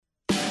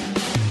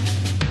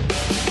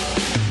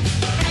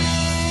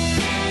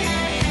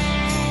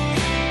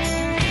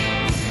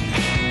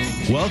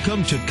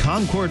Welcome to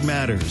Concord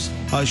Matters,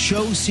 a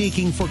show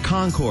seeking for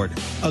concord,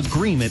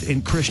 agreement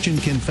in Christian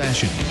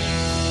confession.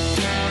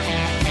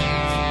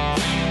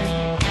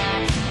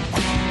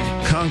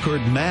 Concord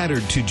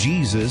mattered to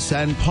Jesus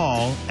and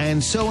Paul,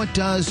 and so it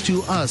does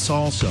to us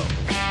also.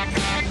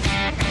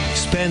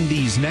 Spend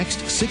these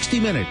next 60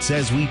 minutes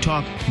as we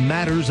talk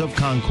matters of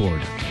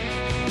Concord.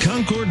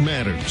 Concord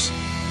Matters,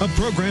 a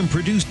program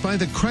produced by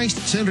the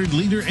Christ-centered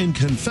leader in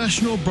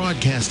confessional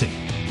broadcasting.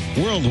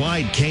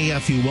 Worldwide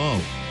KFUO.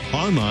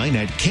 Online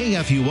at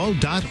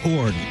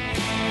kfuo.org.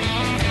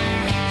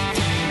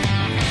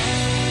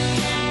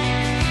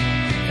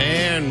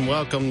 And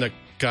welcome to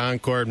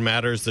Concord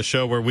Matters, the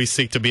show where we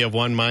seek to be of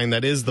one mind,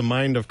 that is the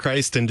mind of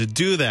Christ. And to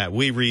do that,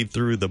 we read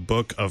through the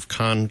Book of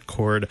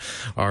Concord,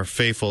 our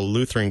faithful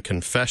Lutheran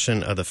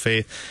confession of the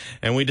faith,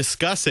 and we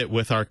discuss it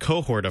with our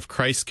cohort of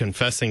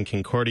Christ-confessing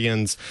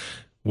Concordians.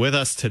 With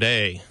us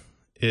today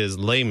is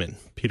layman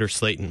Peter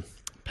Slayton,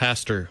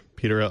 pastor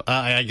Peter.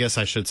 I guess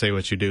I should say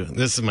what you do.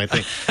 This is my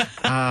thing.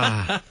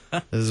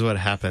 This is what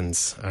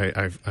happens.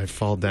 I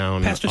fall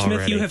down. Pastor already.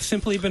 Smith, you have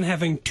simply been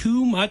having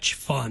too much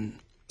fun.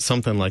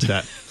 Something like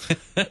that.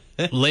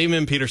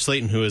 Layman Peter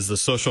Slayton, who is the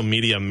social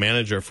media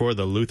manager for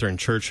the Lutheran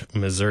Church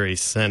Missouri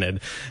Synod.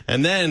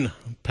 And then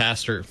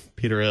Pastor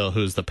Peter Ill,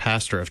 who's the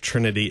pastor of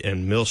Trinity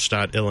in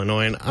Millstadt,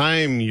 Illinois. And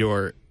I'm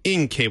your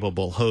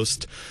incapable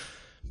host,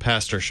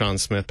 Pastor Sean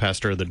Smith,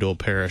 pastor of the dual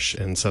parish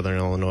in Southern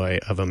Illinois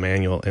of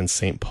Emmanuel and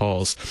St.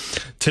 Paul's.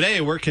 Today,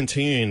 we're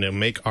continuing to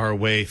make our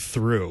way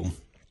through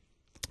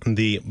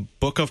the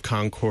Book of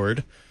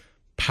Concord,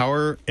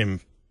 Power and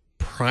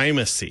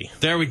Primacy.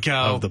 There we go.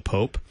 Of the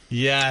Pope.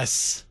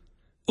 Yes.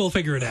 We'll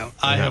figure it out.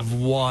 I have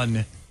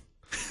won.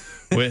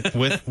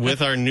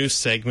 with our new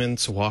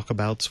segments,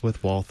 Walkabouts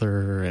with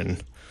Walther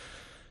and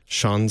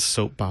Sean's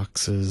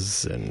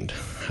soapboxes, and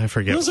I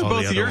forget Those are all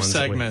both the other your ones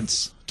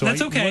segments.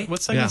 That's okay.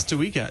 What segments do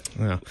we get?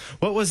 Yeah.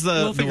 What was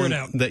the figure one it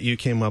out. that you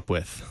came up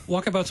with?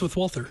 Walkabouts with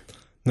Walther.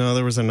 No,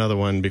 there was another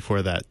one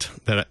before that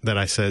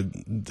I said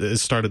it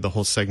started the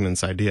whole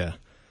segment's idea.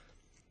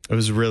 It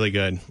was really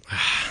good.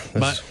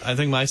 I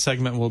think my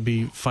segment will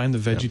be find the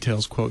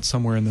VeggieTales quote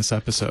somewhere in this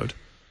episode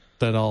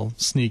that I'll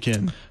sneak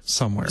in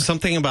somewhere.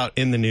 Something about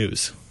in the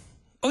news.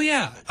 Oh,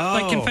 yeah.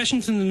 Like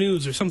Confessions in the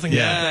News or something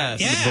Yes.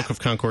 like that. The Book of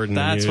Concord in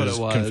That's the News. what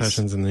it was.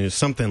 Confessions in the News.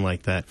 Something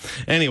like that.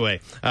 Anyway,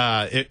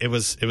 it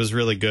was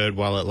really good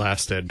while it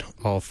lasted,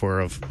 all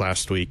four of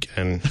last week,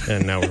 and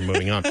now we're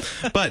moving on.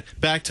 But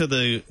back to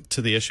the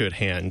issue at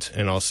hand.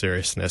 In all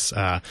seriousness,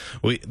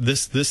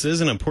 this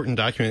is an important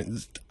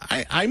document.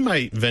 I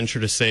might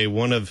venture to say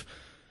one of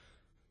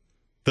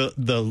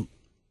the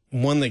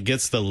one that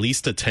gets the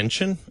least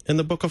attention in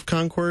the Book of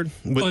Concord.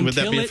 Would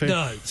that be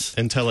fair?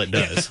 Until it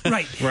does. Yeah,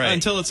 right.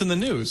 Until it's in the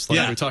news,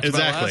 like we talked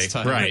about last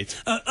time.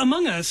 Right.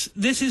 Among us,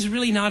 this is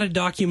really not a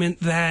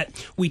document that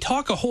we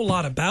talk a whole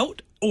lot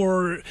about,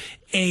 or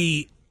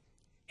a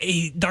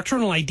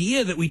doctrinal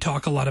idea that we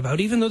talk a lot about,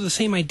 even though the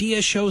same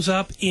idea shows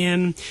up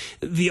in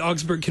the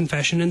Augsburg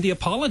Confession and the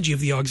Apology of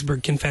the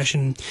Augsburg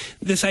Confession.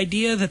 This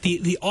idea that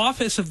the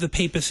office of the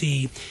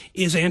papacy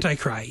is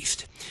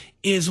Antichrist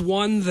is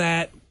one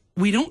that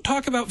we don't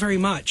talk about very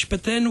much,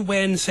 but then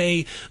when,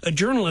 say, a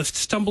journalist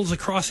stumbles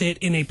across it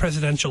in a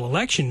presidential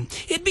election,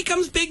 it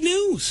becomes big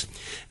news.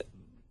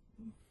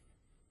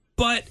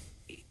 But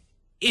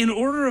in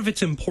order of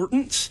its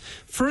importance,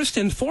 first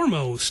and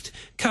foremost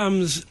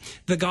comes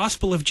the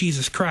gospel of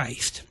Jesus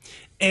Christ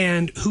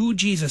and who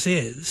Jesus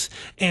is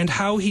and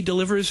how he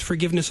delivers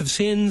forgiveness of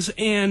sins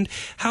and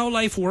how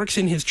life works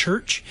in his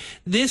church.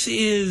 This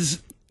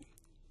is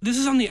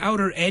on the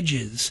outer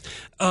edges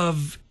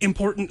of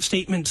important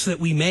statements that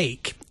we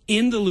make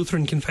in the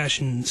Lutheran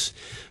confessions.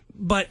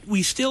 But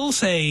we still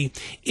say,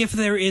 if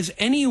there is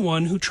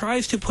anyone who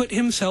tries to put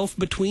himself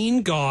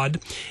between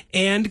God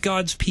and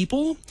God's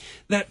people,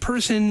 that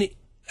person,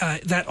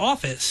 that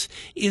office,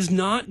 is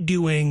not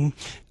doing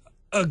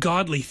a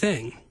godly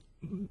thing.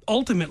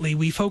 Ultimately,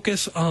 we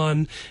focus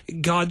on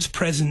God's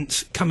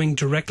presence coming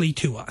directly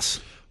to us.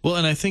 Well,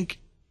 and I think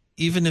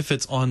even if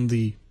it's on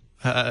the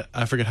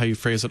I forget how you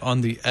phrase it,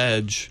 on the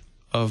edge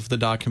of the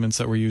documents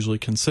that we're usually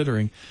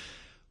considering,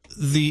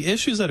 the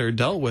issues that are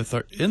dealt with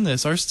in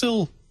this are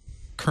still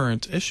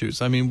current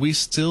issues. I mean, we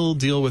still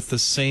deal with the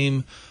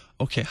same,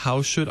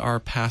 how should our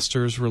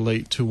pastors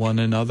relate to one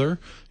another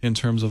in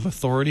terms of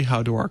authority?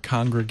 How do our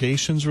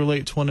congregations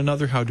relate to one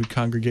another? How do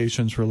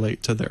congregations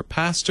relate to their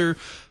pastor?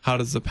 How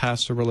does the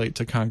pastor relate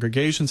to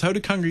congregations? How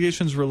do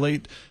congregations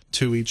relate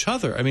to each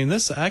other? I mean,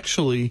 this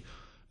actually,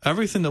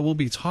 everything that we'll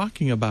be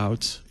talking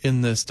about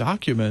in this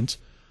document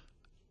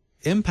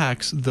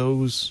impacts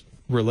those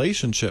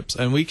relationships,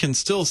 and we can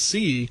still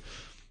see.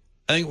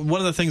 I think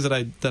one of the things that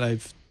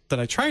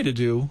I try to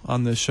do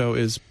on this show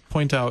is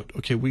point out,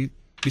 we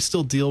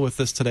still deal with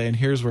this today, and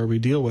here's where we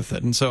deal with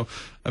it. And so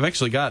I've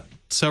actually got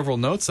several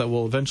notes that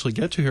we'll eventually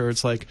get to here.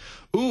 It's like,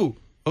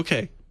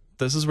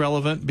 this is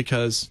relevant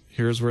because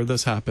here's where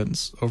this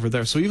happens over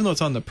there. So even though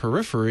it's on the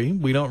periphery,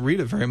 we don't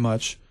read it very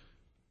much.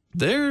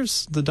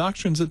 The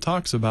doctrines it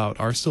talks about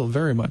are still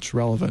very much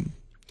relevant.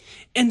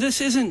 And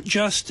this isn't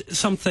just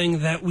something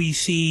that we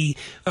see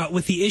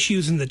with the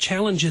issues and the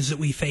challenges that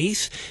we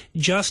face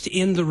just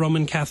in the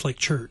Roman Catholic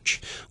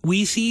Church.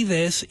 We see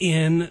this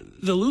in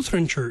the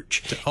Lutheran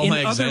Church. All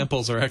my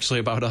examples are actually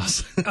about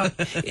us.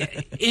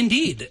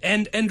 Indeed,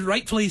 and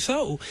rightfully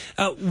so.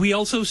 We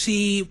also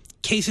see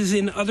cases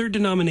in other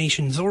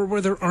denominations, or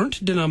where there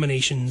aren't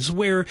denominations,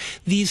 where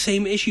these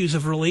same issues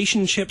of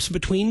relationships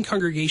between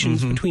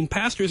congregations, between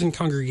pastors and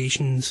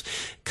congregations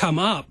come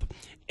up.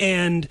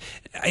 And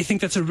I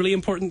think that's a really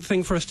important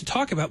thing for us to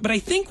talk about. But I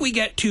think we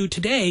get to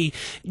today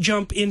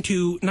jump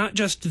into not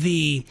just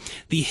the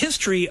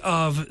history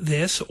of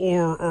this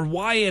or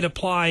why it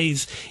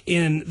applies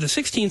in the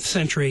 16th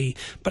century,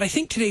 but I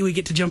think today we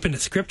get to jump into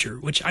Scripture,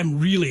 which I'm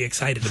really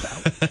excited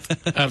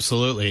about.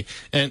 Absolutely.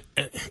 And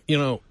you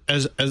know,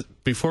 as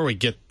before we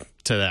get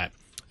to that,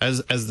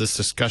 as this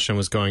discussion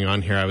was going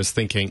on here, I was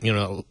thinking, you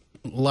know,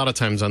 a lot of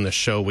times on the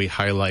show we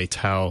highlight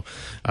how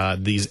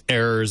these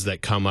errors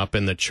that come up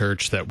in the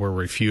church that we're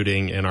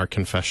refuting in our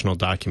confessional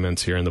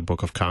documents here in the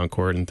Book of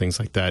Concord and things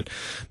like that,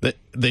 that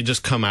they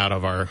just come out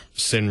of our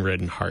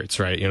sin-ridden hearts,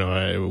 right? You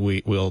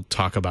know, we'll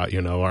talk about,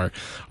 you know, our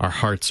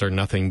hearts are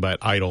nothing but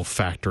idol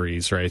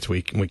factories, right?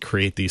 We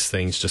create these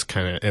things just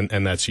kind of,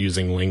 and that's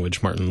using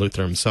language Martin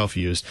Luther himself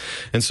used.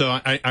 And so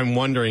I'm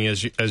wondering,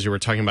 as you were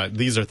talking about,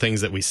 these are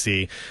things that we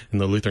see in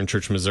the Lutheran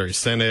Church Missouri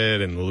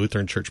Synod and the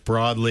Lutheran Church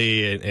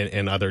broadly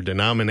and other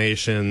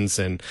denominations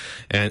and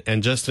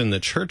just in the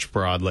church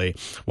broadly,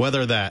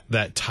 whether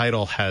that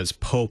title has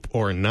pope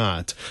or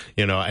not,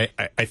 you know,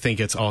 I think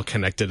it's all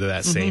connected to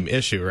that same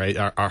issue, right?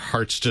 Our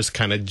hearts just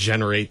kind of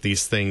generate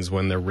these things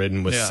when they're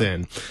ridden with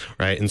sin,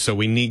 right? And so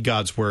we need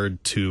God's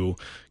word to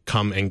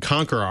come and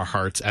conquer our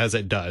hearts, as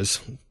it does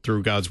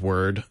through God's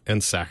word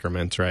and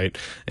sacrament, right?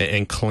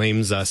 And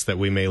claims us that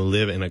we may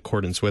live in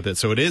accordance with it.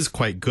 So it is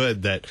quite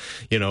good that,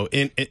 you know,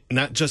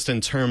 not just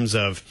in terms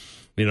of,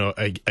 you know,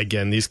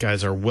 again, these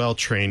guys are well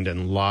trained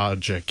in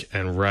logic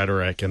and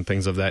rhetoric and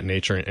things of that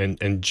nature,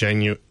 and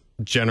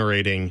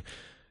generating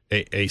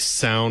a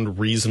sound,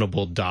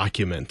 reasonable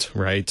document,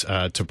 right,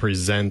 to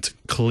present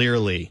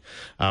clearly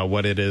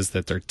what it is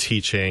that they're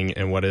teaching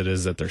and what it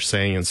is that they're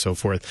saying and so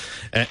forth.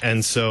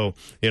 And so,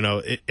 you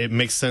know, it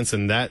makes sense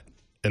in that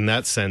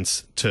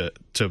sense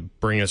to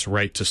bring us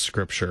right to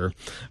Scripture,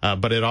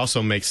 but it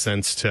also makes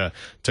sense to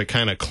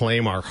kind of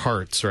claim our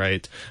hearts,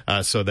 right,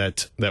 so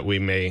that we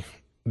may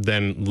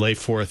then lay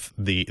forth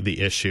the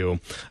issue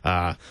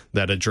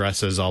that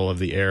addresses all of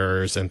the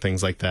errors and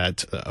things like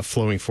that,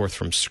 flowing forth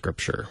from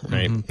Scripture,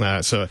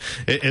 right? So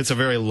it's a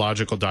very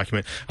logical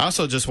document. I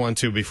also just want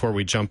to, before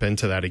we jump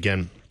into that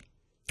again,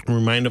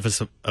 remind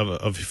us of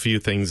a few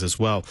things as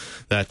well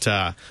that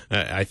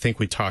I think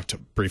we talked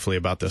briefly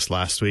about this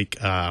last week.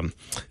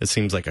 It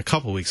seems like a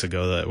couple weeks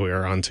ago that we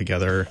were on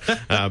together,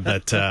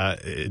 but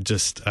it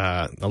just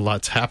a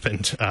lot's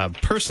happened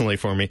personally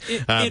for me.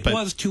 It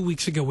was 2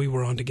 weeks ago we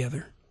were on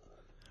together.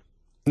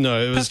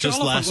 No, it was Pastor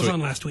just Oliphant last was week. on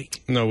last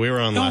week. No, we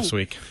were on last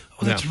week.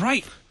 Oh, that's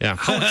right. Yeah.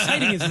 How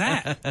exciting is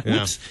that?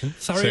 Whoops.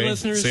 Sorry,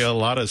 listeners. See, a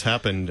lot has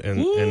happened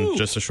in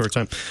just a short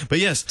time. But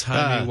yes,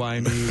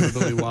 Timey-wimey,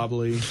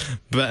 wibbly-wobbly.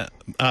 But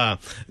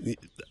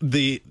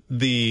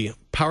the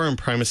power and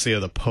primacy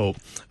of the Pope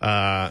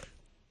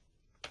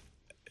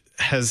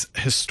has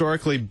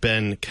historically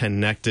been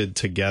connected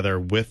together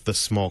with the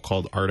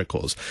Smalcald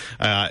Articles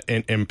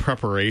in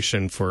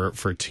preparation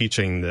for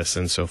teaching this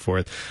and so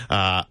forth.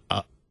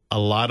 A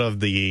lot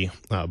of the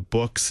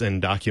books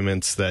and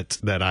documents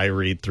that I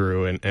read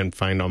through and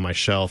find on my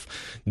shelf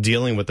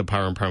dealing with the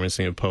power and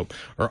primacy of Pope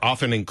are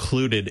often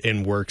included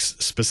in works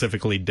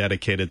specifically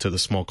dedicated to the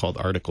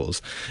Smalcald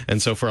Articles.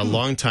 And so for a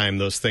long time,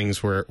 those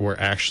things were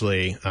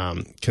actually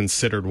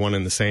considered one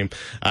and the same.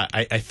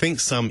 I think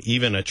some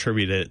even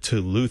attribute it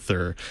to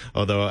Luther,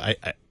 although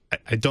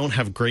I don't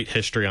have great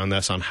history on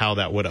this, on how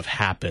that would have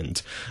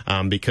happened,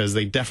 because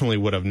they definitely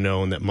would have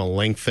known that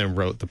Melanchthon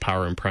wrote the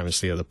Power and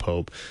Primacy of the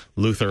Pope.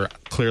 Luther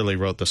clearly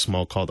wrote the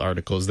Smalcald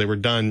Articles. They were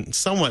done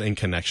somewhat in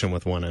connection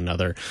with one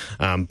another,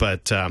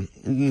 but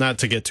not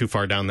to get too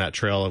far down that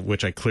trail, of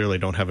which I clearly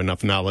don't have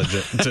enough knowledge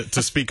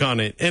to speak on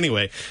it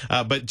anyway,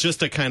 but just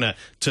to kind of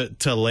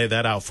to lay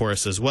that out for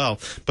us as well.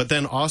 But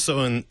then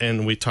also,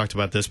 and we talked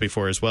about this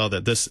before as well,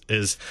 that this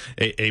is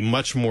a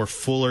much more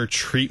fuller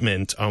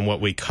treatment on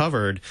what we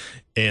covered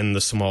in the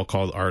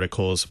Smalcald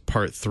Articles,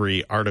 Part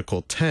 3,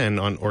 Article 10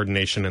 on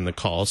ordination and the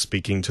call,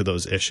 speaking to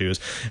those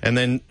issues. And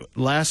then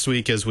last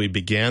week, as we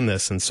began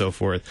this and so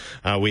forth,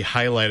 we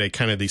highlighted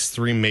kind of these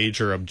three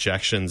major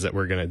objections that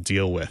we're going to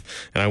deal with.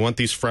 And I want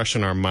these fresh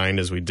in our mind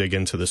as we dig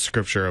into the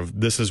Scripture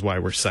of this is why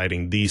we're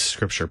citing these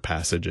Scripture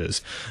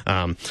passages.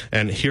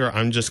 And here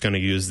I'm just going to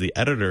use the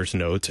editor's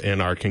note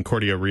in our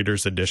Concordia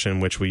Reader's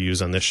Edition, which we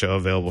use on this show,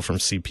 available from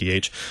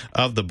CPH,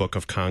 of the Book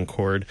of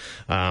Concord.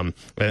 And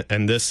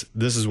this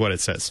is what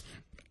it says.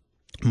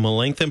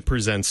 Melanchthon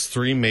presents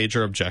three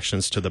major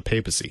objections to the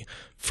papacy.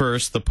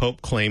 First, the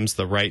Pope claims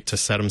the right to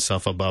set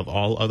himself above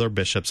all other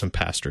bishops and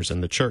pastors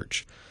in the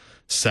Church.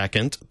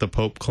 Second, the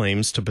Pope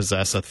claims to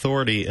possess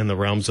authority in the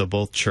realms of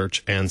both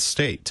Church and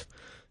State.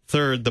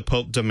 Third, the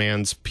Pope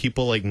demands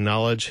people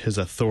acknowledge his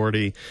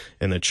authority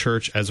in the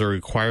church as a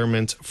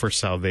requirement for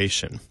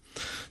salvation.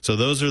 So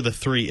those are the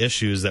three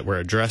issues that we're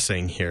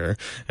addressing here,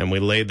 and we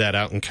laid that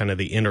out in kind of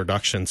the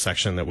introduction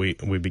section that we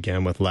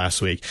began with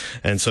last week.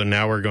 And so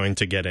now we're going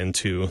to get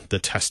into the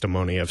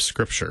testimony of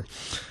Scripture.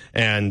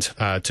 And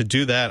to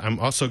do that, I'm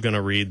also going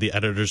to read the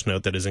editor's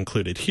note that is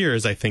included here,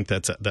 as I think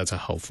that's a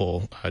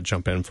helpful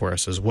jump in for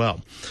us as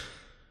well.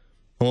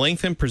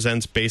 Melanchthon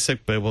presents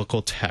basic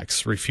biblical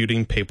texts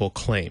refuting papal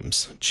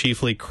claims,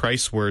 chiefly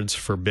Christ's words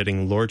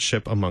forbidding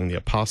lordship among the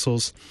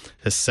apostles,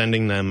 his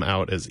sending them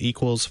out as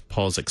equals,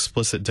 Paul's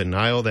explicit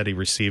denial that he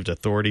received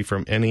authority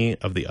from any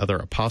of the other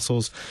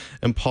apostles,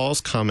 and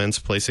Paul's comments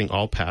placing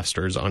all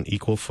pastors on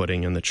equal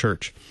footing in the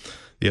church.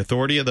 The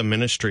authority of the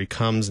ministry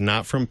comes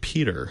not from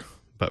Peter,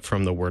 but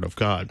from the Word of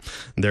God.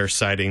 They're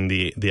citing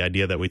the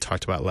idea that we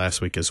talked about last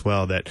week as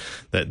well, that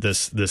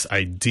this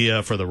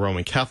idea for the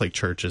Roman Catholic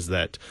Church is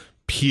that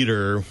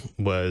Peter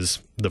was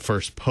the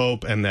first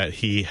pope and that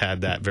he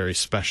had that very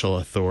special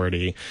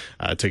authority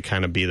to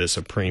kind of be the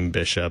supreme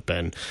bishop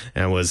and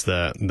was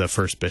the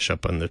first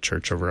bishop in the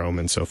Church of Rome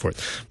and so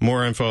forth.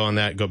 More info on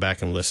that, go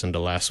back and listen to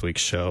last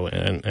week's show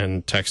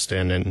and text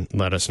in and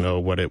let us know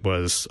what it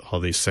was, all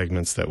these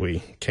segments that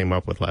we came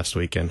up with last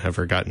week and have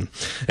forgotten.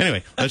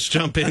 Anyway, let's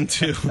jump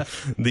into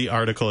the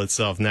article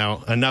itself.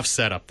 Now, enough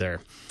setup there.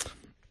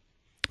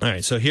 All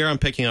right, so here I'm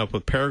picking up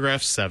with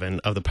paragraph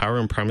 7 of The Power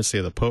and Primacy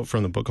of the Pope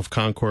from the Book of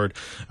Concord,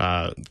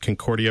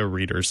 Concordia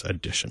Reader's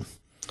Edition.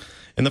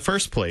 In the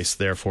first place,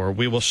 therefore,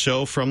 we will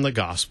show from the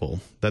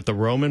gospel that the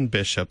Roman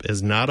bishop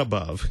is not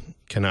above,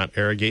 cannot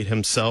arrogate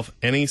himself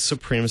any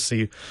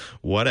supremacy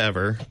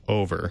whatever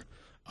over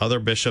other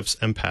bishops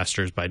and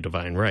pastors by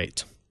divine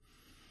right.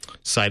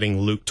 Citing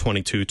Luke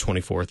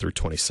 22:24 through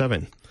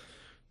 27.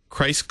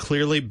 Christ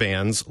clearly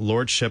bans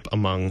lordship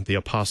among the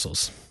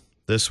apostles.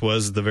 This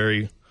was the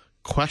very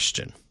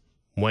question.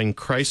 When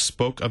Christ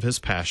spoke of his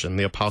passion,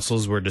 the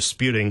apostles were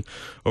disputing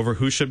over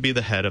who should be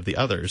the head of the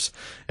others,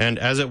 and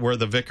as it were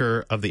the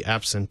vicar of the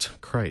absent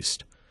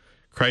Christ.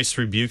 Christ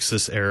rebukes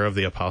this error of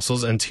the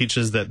apostles and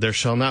teaches that there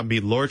shall not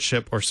be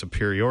lordship or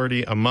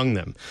superiority among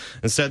them.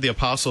 Instead, the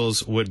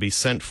apostles would be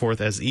sent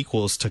forth as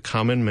equals to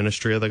common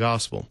ministry of the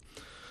gospel.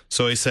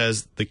 So he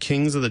says, the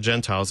kings of the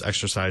Gentiles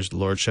exercised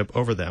lordship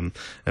over them,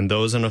 and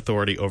those in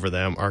authority over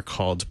them are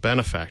called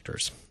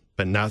benefactors.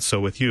 But not so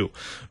with you.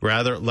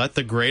 Rather, let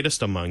the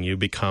greatest among you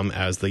become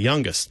as the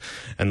youngest,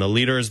 and the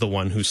leader is the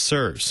one who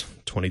serves.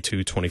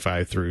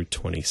 22:25 through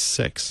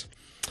 26.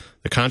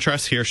 The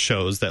contrast here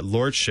shows that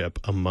lordship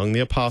among the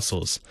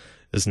apostles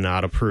is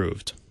not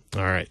approved.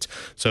 All right,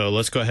 so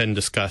let's go ahead and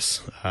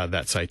discuss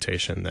that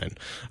citation then.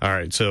 All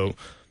right, so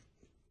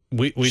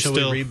we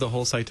read the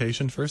whole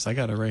citation first? I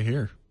got it right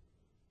here.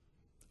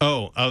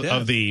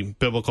 Of the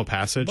biblical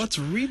passage? Let's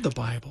read the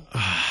Bible.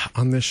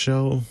 On this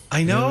show?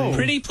 I know. Really?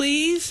 Pretty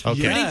please?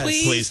 Okay. Pretty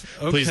please?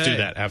 Please do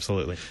that.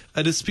 Absolutely.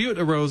 A dispute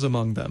arose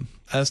among them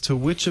as to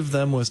which of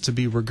them was to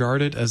be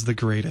regarded as the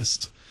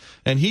greatest.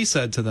 And he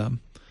said to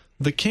them,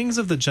 the kings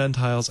of the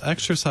Gentiles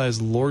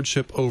exercise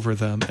lordship over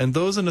them, and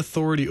those in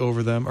authority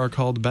over them are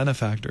called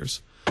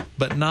benefactors.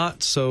 But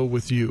not so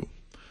with you.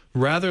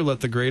 Rather,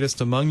 let the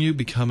greatest among you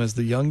become as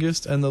the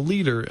youngest, and the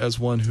leader as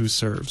one who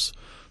serves.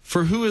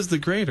 For who is the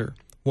greater?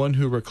 One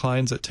who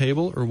reclines at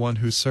table or one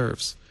who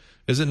serves?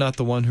 Is it not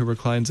the one who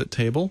reclines at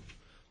table?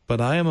 But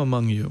I am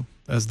among you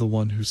as the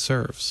one who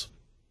serves.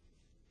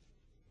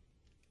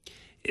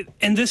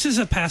 And this is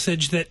a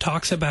passage that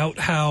talks about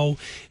how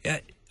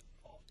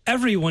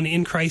everyone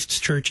in Christ's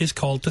church is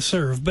called to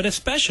serve, but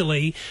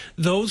especially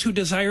those who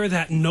desire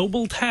that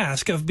noble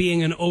task of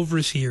being an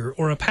overseer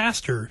or a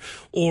pastor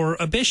or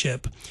a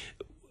bishop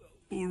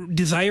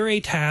desire a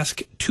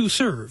task to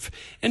serve.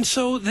 And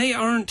so they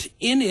aren't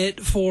in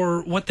it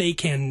for what they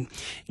can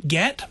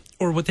get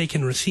or what they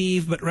can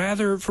receive, but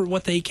rather for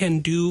what they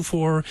can do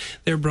for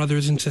their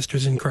brothers and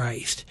sisters in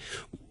Christ.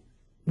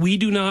 We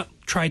do not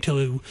try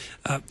to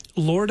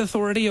lord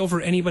authority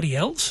over anybody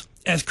else.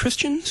 As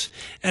Christians,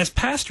 as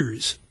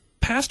pastors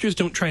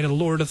don't try to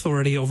lord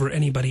authority over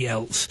anybody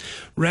else.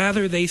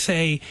 Rather, they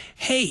say,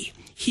 hey,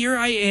 here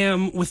I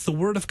am with the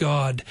Word of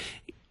God.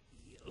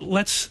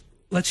 Let's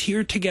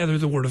hear together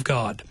the Word of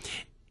God.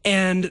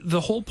 And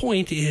the whole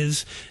point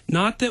is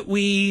not that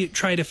we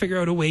try to figure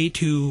out a way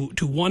to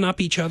one-up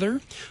each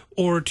other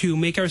or to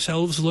make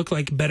ourselves look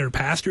like better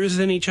pastors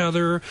than each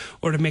other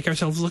or to make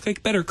ourselves look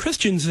like better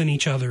Christians than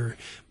each other,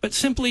 but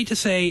simply to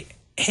say,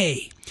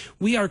 hey,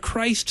 we are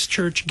Christ's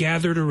church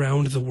gathered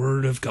around the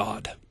Word of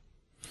God.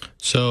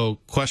 So,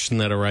 question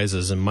that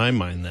arises in my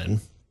mind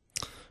then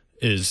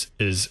is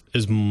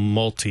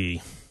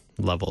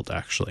multi-leveled,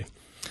 actually.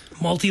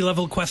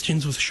 Multi-level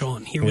questions with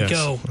Sean. Here we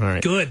go. All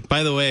right. Good.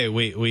 By the way,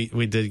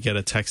 we did get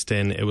a text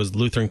in. It was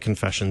Lutheran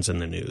Confessions in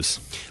the News.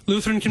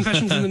 Lutheran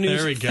Confessions in the News.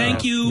 There we go.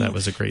 Thank you. That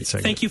was a great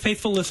segment. Thank you,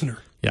 faithful listener.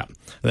 Yeah,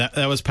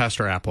 that was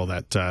Pastor Apple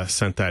that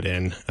sent that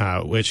in,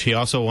 which he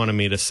also wanted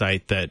me to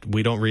cite that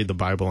we don't read the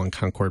Bible on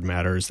Concord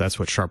Matters. That's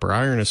what Sharper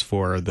Iron is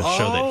for, the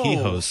show that he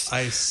hosts.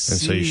 I see.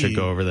 And so you should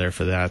go over there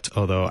for that,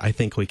 although I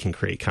think we can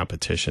create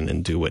competition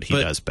and do what he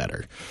does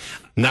better.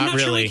 I'm not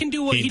really. sure we can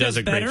do what he does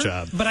a better, great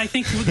job. but I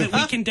think that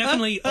we can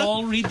definitely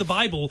all read the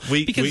Bible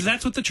because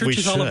that's what the church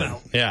is all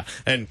about. Yeah,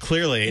 and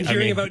clearly, And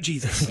hearing about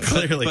Jesus.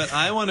 Clearly, But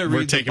I want to read we're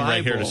the taking Bible,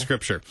 right here to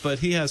Scripture. But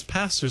he has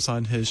pastors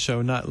on his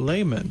show, not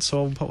laymen.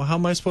 So how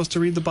am I supposed to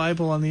read the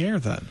Bible on the air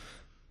then?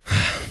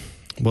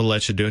 We'll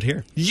let you do it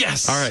here.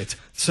 Yes. All right.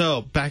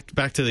 So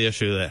back to the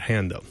issue at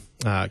hand, though,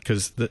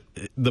 because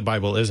the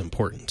Bible is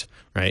important,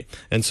 right?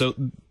 And so,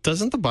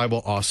 doesn't the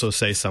Bible also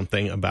say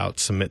something about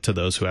submit to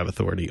those who have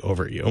authority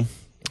over you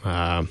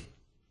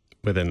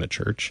within the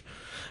church?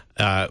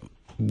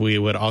 We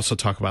would also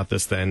talk about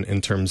this then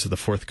in terms of the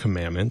fourth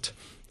commandment,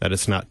 that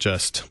it's not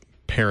just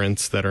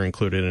parents that are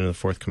included in the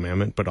fourth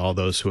commandment, but all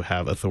those who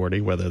have authority,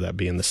 whether that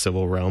be in the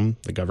civil realm,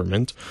 the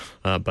government,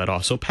 but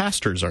also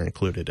pastors are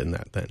included in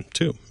that then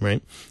too,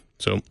 right?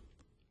 So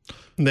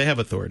they have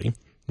authority,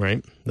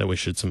 right, that we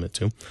should submit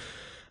to.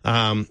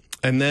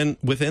 And then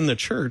within the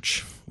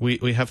church,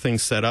 we have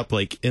things set up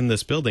like in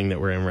this building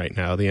that we're in right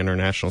now, the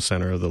International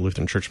Center of the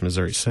Lutheran Church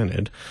Missouri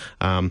Synod.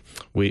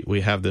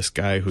 We have this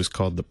guy who's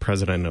called the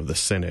president of the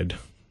synod,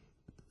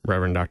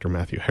 Reverend Dr.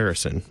 Matthew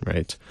Harrison,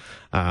 right,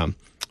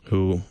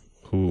 who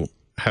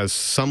has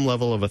some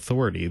level of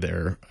authority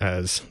there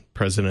as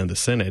president of the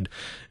synod.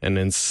 And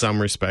in some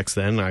respects,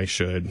 then I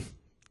should,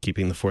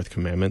 keeping the fourth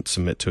commandment,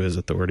 submit to his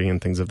authority and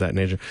things of that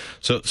nature.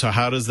 So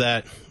how does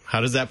that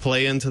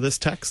play into this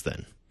text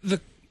then?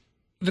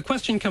 The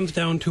question comes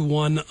down to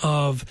one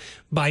of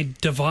by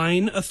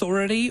divine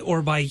authority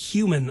or by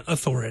human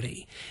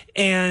authority.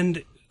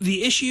 And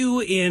the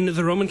issue in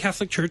the Roman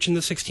Catholic Church in the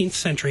 16th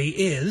century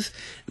is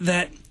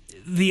that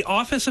the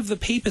office of the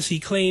papacy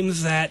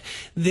claims that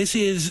this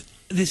is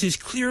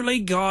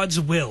clearly God's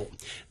will,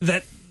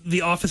 that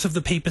the office of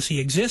the papacy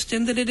exists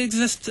and that it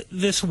exists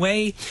this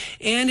way,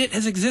 and it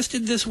has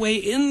existed this way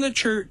in the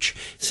church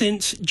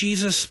since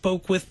Jesus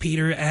spoke with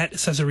Peter at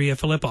Caesarea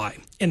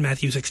Philippi in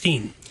Matthew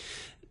 16.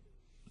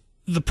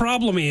 The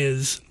problem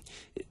is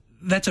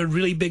that's a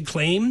really big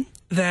claim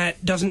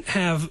that doesn't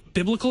have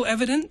biblical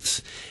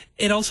evidence.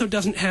 It also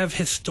doesn't have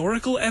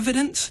historical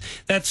evidence.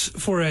 That's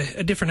for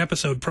a different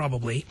episode,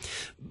 probably.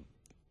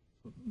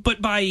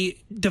 But by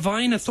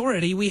divine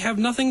authority, we have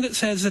nothing that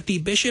says that the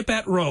bishop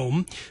at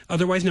Rome,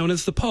 otherwise known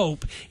as the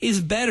Pope,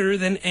 is better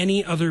than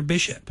any other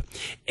bishop.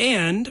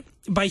 And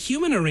by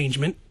human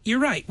arrangement, you're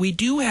right, we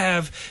do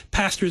have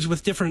pastors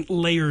with different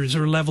layers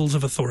or levels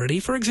of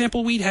authority. For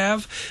example, we'd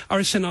have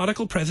our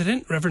synodical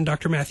president, Reverend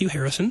Dr. Matthew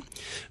Harrison.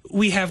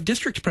 We have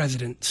district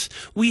presidents.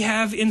 We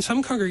have, in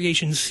some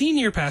congregations,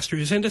 senior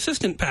pastors and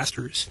assistant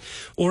pastors,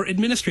 or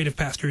administrative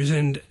pastors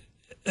and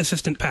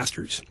assistant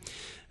pastors.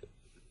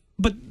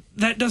 But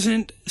that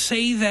doesn't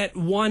say that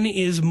one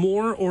is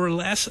more or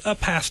less a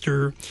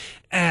pastor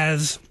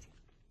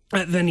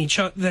than each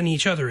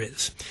other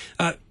is.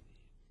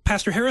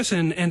 Pastor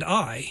Harrison and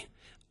I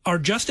are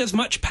just as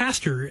much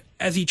pastor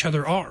as each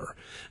other are.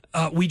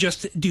 We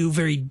just do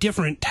very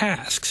different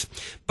tasks.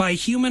 By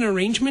human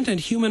arrangement and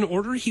human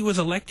order, he was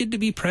elected to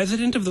be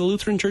president of the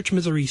Lutheran Church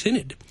Missouri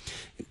Synod.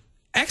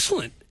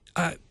 Excellent.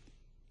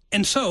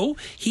 And so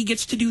he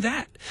gets to do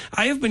that.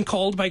 I have been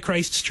called by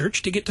Christ's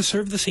Church to get to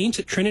serve the saints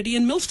at Trinity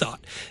and Millstadt.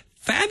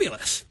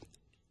 Fabulous.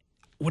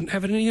 Wouldn't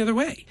have it any other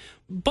way.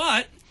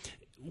 But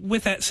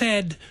with that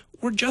said,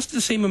 we're just the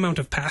same amount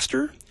of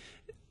pastor.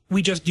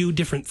 We just do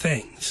different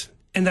things.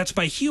 And that's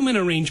by human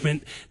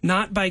arrangement,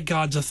 not by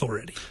God's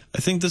authority.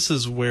 I think this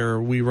is where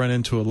we run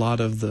into a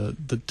lot of the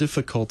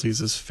difficulties,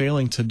 is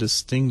failing to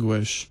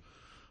distinguish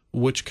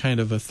which kind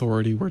of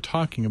authority we're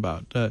talking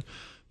about.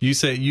 You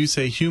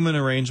say human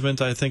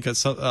arrangement. I think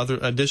some other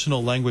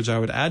additional language I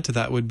would add to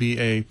that would be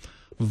a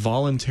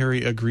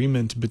voluntary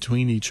agreement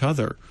between each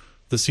other.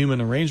 This human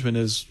arrangement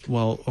is,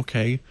 well,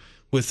 okay,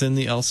 within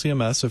the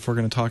LCMS, if we're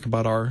going to talk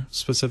about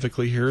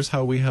specifically, here's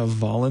how we have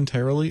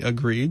voluntarily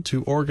agreed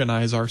to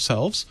organize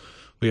ourselves.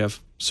 We have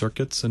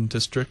circuits and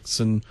districts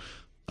and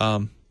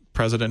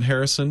President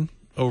Harrison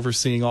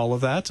overseeing all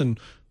of that, and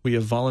we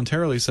have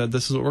voluntarily said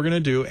this is what we're going to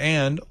do,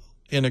 and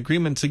in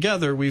agreement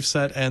together we've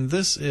said, and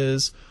this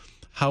is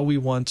how we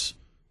want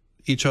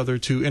each other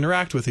to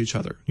interact with each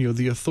other. You know,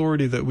 the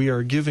authority that we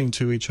are giving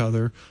to each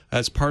other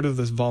as part of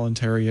this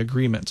voluntary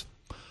agreement.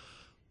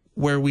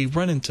 Where we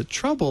run into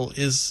trouble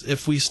is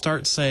if we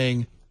start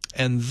saying,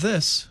 and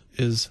this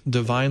is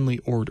divinely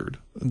ordered,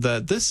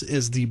 that this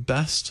is the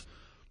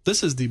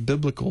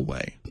biblical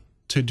way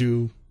to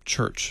do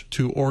church,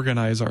 to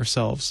organize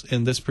ourselves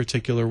in this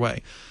particular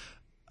way.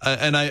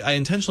 And I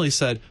intentionally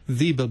said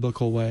the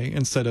biblical way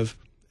instead of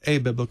a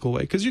biblical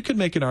way, because you could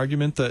make an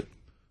argument that,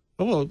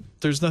 oh, well,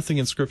 there's nothing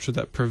in Scripture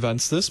that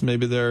prevents this.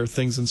 Maybe there are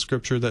things in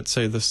Scripture that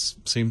say this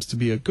seems to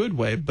be a good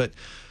way, but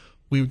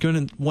we're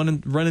going to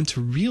want to run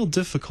into real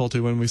difficulty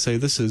when we say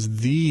this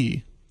is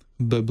the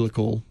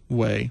biblical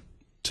way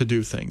to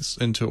do things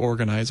and to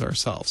organize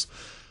ourselves.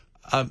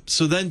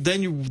 So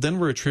then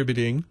we're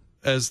attributing,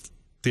 as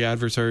the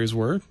adversaries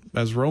were,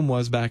 as Rome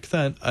was back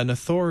then, an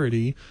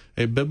authority,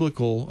 a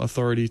biblical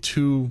authority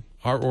to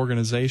our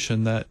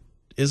organization that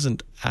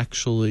isn't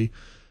actually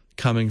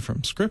coming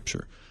from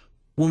Scripture.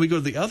 When we go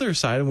to the other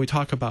side and we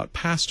talk about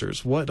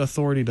pastors, what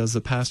authority does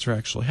the pastor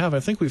actually have? I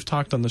think we've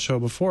talked on the show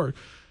before.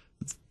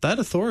 That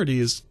authority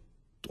is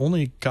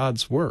only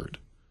God's word.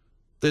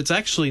 It's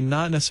actually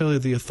not necessarily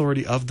the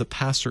authority of the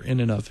pastor in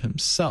and of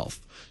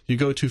himself. You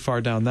go too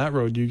far down that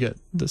road, you get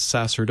the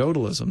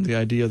sacerdotalism, the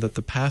idea that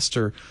the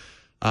pastor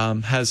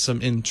has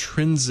some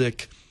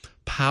intrinsic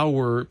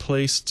power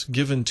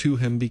given to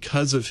him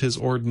because of his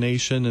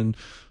ordination, and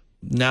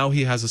now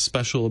he has a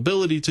special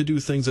ability to do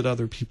things that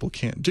other people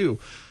can't do.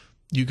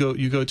 You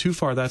go too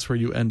far, that's where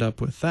you end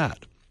up with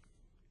that.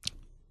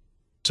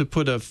 To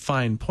put a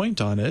fine point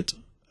on it,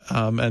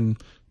 and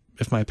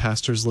if my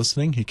pastor's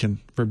listening, he can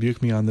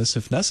rebuke me on this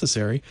if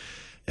necessary.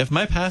 If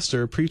my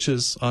pastor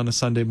preaches on a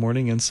Sunday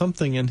morning and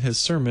something in his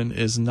sermon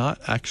is not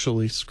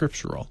actually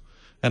scriptural,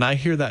 and I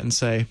hear that and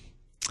say,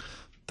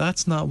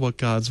 that's not what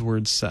God's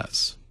word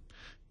says.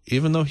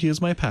 Even though he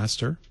is my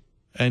pastor,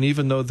 and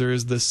even though there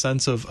is this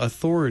sense of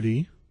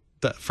authority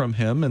that from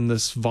him and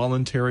this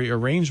voluntary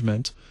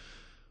arrangement,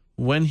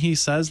 when he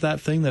says that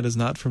thing that is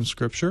not from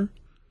Scripture,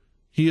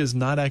 he is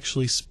not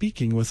actually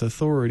speaking with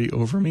authority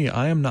over me.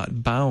 I am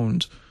not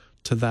bound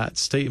to that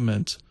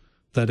statement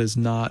that is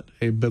not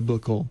a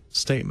biblical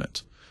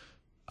statement.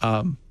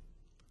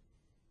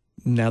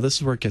 Now this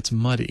is where it gets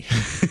muddy.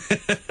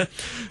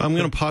 I'm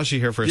going to pause you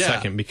here for a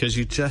second, because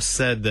you just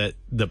said that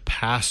the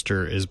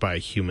pastor is by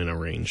human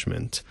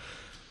arrangement.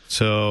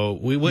 So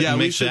we wouldn't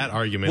make that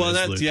argument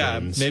as Lutherans.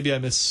 Yeah, maybe I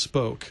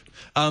misspoke.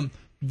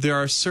 There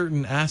are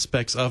certain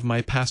aspects of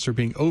my pastor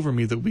being over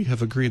me that we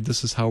have agreed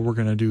this is how we're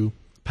going to do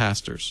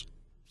pastors.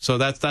 So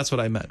that's what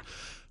I meant.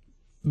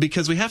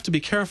 Because we have to be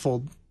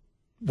careful,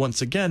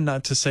 once again,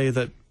 not to say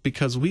that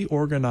because we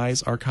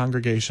organize our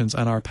congregations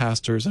and our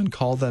pastors and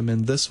call them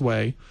in this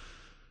way,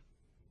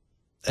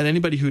 and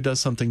anybody who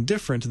does something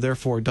different,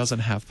 therefore, doesn't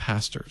have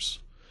pastors.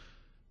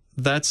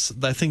 I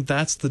think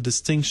that's the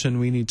distinction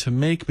we need to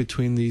make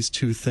between these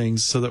two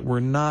things, so that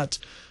we're not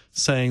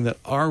saying that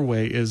our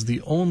way is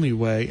the only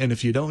way, and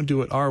if you don't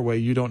do it our way,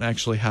 you don't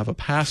actually have a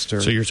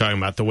pastor. So you're talking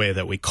about the way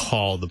that we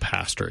call the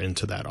pastor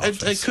into that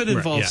office. It could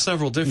involve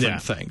several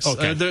different things.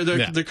 Okay.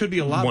 There could be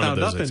a lot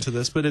bound up into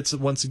this, but it's,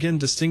 once again,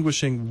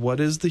 distinguishing what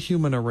is the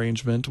human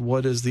arrangement,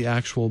 what is the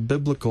actual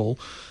biblical,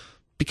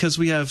 because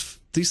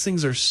these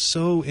things are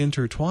so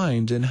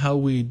intertwined in how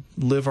we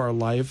live our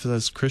life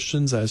as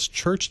Christians, as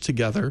church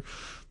together,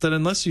 that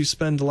unless you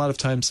spend a lot of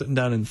time sitting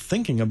down and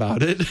thinking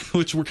about it,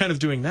 which we're kind of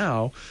doing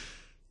now,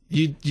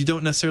 you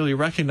don't necessarily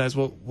recognize,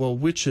 well,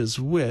 which is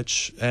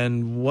which,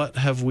 and what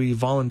have we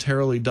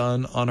voluntarily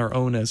done on our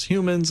own as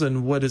humans,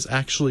 and what is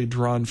actually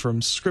drawn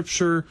from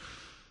Scripture,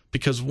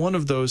 because one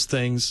of those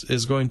things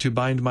is going to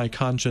bind my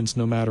conscience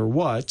no matter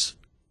what.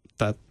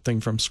 That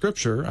thing from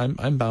Scripture,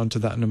 I'm bound to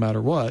that no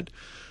matter what.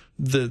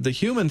 The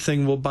human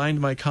thing will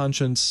bind my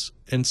conscience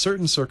in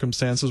certain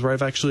circumstances where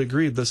I've actually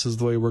agreed this is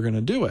the way we're going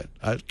to do it.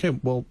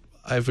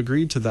 I've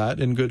agreed to that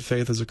in good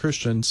faith as a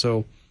Christian,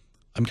 so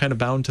I'm kind of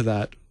bound to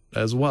that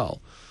as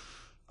well.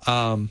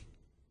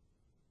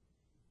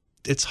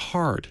 It's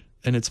hard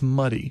and it's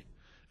muddy,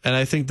 and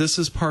I think this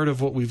is part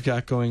of what we've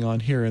got going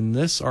on here in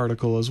this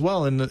article as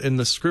well. In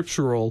the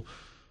scriptural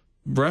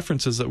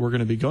references that we're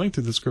going to be going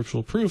through, the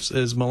scriptural proofs,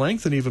 is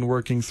Melanchthon even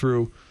working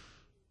through,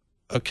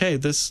 okay,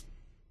 there's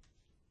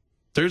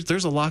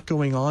a lot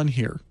going on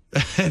here,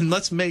 and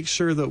let's make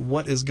sure that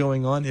what is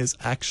going on is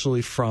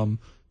actually from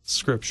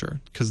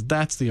Scripture, because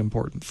that's the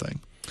important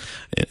thing.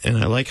 And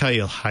I like how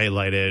you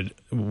highlighted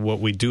what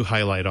we do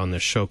highlight on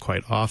this show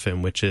quite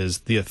often, which is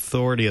the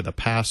authority of the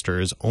pastor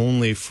is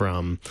only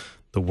from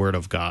the Word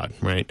of God,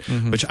 right?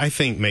 Mm-hmm. Which I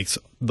think makes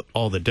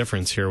all the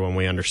difference here when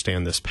we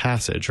understand this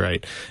passage,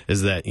 right?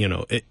 Is that,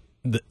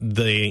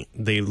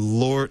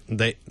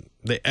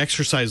 they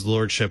exercise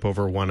lordship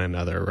over one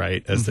another,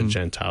 right? As the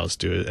Gentiles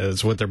do,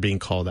 as what they're being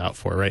called out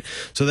for, right?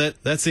 So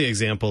that's the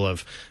example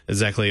of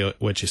exactly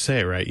what you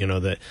say, right?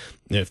 That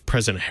if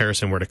President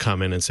Harrison were to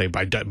come in and say,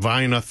 by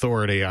divine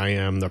authority, I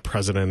am the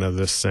president of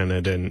this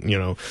synod, and,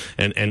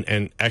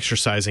 and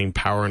exercising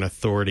power and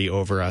authority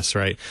over us,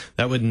 right?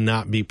 That would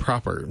not be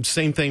proper.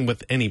 Same thing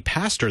with any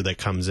pastor that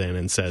comes in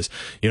and says,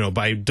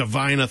 by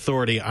divine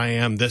authority, I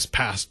am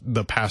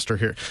the pastor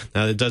here.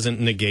 Now, it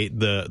doesn't negate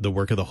the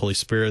work of the Holy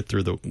Spirit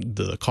through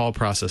the call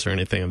process or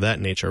anything of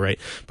that nature, right?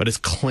 But it's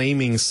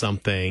claiming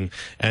something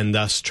and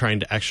thus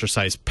trying to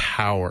exercise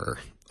power.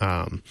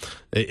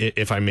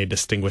 If I may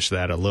distinguish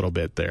that a little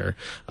bit there,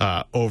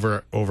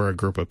 over a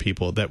group of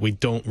people that we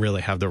don't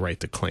really have the right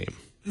to claim.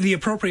 The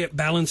appropriate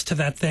balance to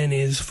that then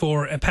is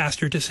for a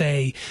pastor to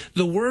say,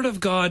 the Word of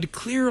God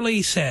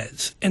clearly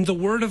says, and the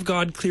Word of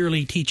God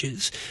clearly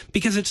teaches,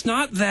 because it's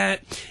not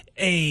that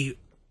a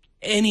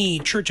any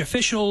church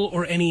official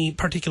or any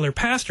particular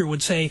pastor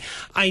would say,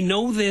 I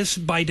know this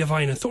by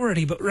divine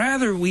authority, but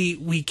rather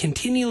we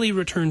continually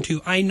return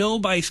to, I know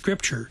by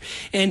Scripture.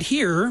 And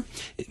here,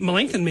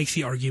 Melanchthon makes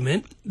the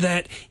argument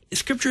that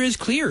Scripture is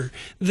clear.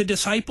 The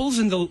disciples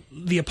and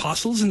the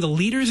apostles and the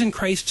leaders in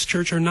Christ's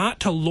church are not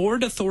to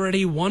lord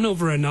authority one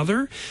over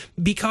another,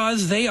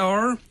 because they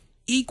are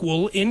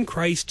equal in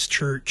Christ's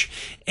church,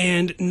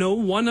 and no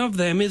one of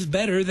them is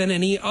better than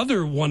any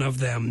other one of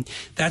them.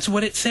 That's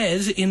what it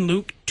says in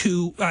Luke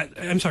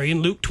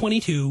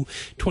 22,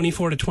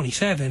 24 to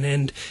 27,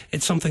 and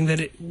it's something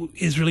that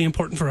is really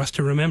important for us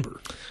to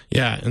remember.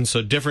 Yeah, and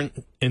so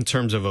different in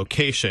terms of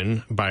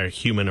vocation by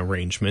human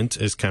arrangement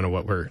is kind of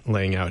what we're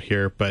laying out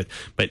here, but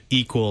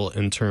equal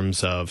in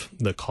terms of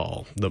the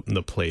call,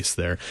 the place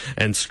there.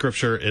 And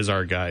Scripture is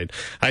our guide.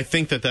 I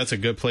think that that's a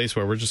good place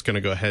where we're just going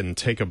to go ahead and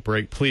take a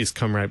break. Please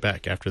come right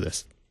back after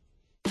this.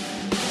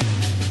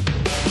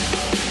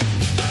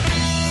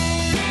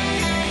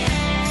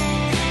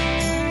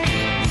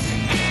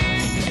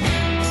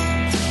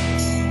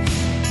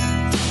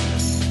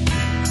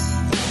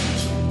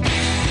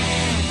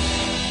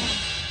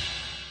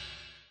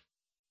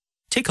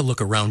 Take a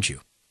look around you.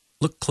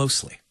 Look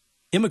closely.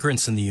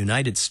 Immigrants in the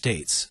United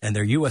States and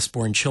their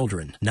U.S.-born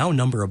children now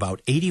number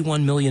about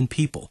 81 million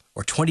people,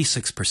 or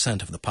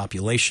 26% of the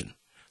population.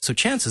 So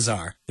chances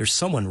are there's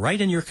someone right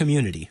in your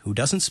community who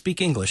doesn't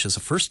speak English as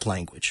a first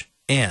language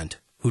and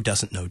who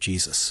doesn't know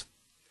Jesus.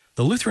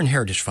 The Lutheran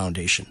Heritage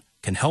Foundation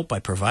can help by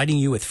providing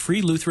you with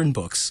free Lutheran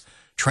books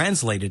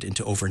translated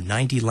into over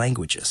 90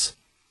 languages.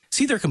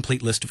 See their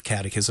complete list of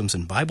catechisms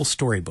and Bible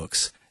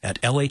storybooks at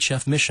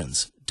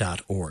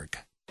lhfmissions.org.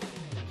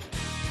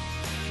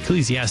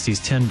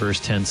 Ecclesiastes 10 verse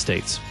 10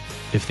 states,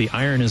 "If the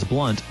iron is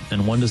blunt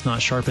and one does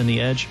not sharpen the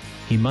edge,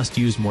 he must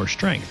use more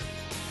strength.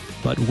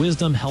 But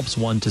wisdom helps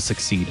one to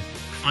succeed.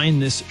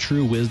 Find this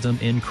true wisdom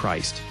in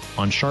Christ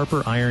on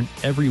Sharper Iron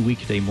every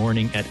weekday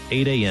morning at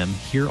 8 a.m.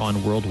 here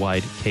on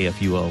Worldwide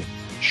KFUO.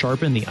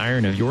 Sharpen the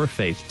iron of your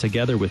faith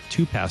together with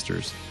two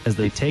pastors as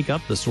they take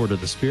up the sword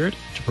of the Spirit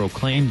to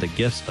proclaim the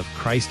gifts of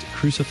Christ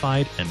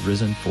crucified and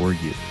risen for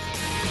you."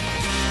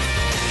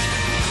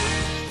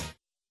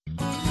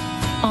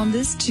 On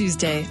this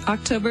Tuesday,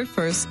 October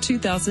 1st,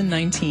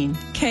 2019,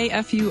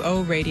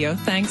 KFUO Radio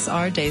thanks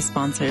our day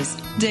sponsors,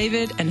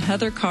 David and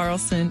Heather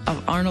Carlson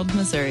of Arnold,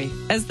 Missouri,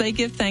 as they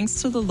give thanks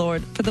to the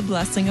Lord for the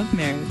blessing of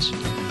marriage.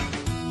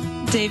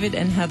 David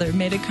and Heather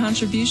made a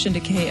contribution to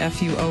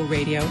KFUO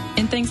Radio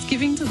in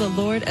thanksgiving to the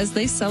Lord as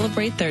they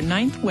celebrate their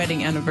 9th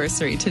wedding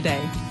anniversary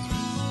today.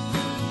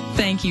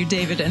 Thank you,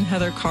 David and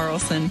Heather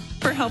Carlson,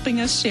 for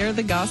helping us share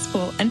the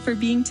gospel and for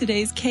being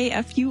today's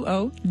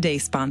KFUO day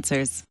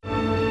sponsors.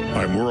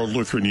 I'm World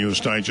Lutheran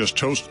News Digest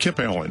host Kip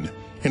Allen.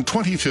 In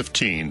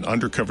 2015,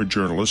 undercover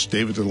journalists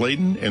David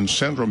Layden and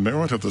Sandra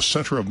Merritt of the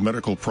Center of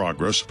Medical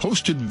Progress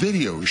posted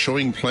videos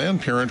showing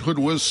Planned Parenthood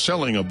was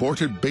selling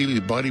aborted baby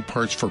body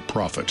parts for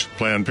profit.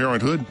 Planned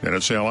Parenthood and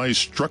its allies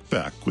struck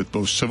back with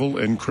both civil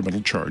and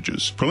criminal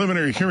charges.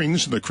 Preliminary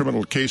hearings in the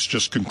criminal case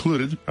just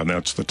concluded, and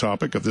that's the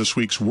topic of this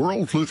week's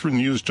World Lutheran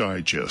News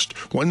Digest,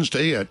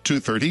 Wednesday at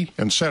 2:30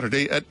 and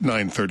Saturday at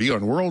 9:30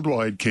 on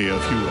Worldwide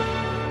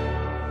KFUO.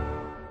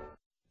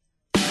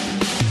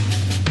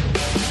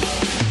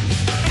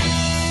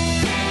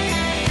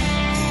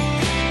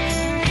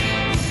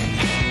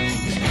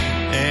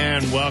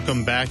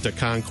 Welcome back to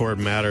Concord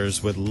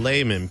Matters with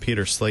layman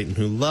Peter Slayton,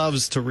 who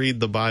loves to read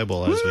the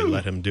Bible, as we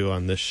let him do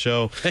on this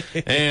show,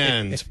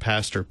 and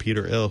Pastor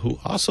Peter Ill, who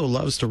also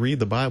loves to read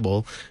the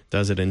Bible,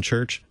 does it in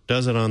church,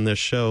 does it on this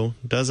show,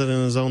 does it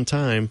in his own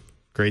time.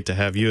 Great to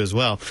have you as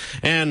well.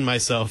 And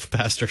myself,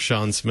 Pastor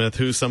Sean Smith,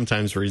 who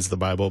sometimes reads the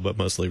Bible, but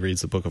mostly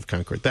reads the Book of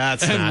Concord.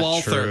 That's and not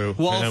Walther. true.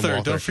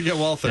 Walther. Don't forget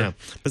Walther. Yeah.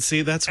 But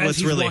see, that's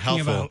what's really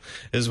helpful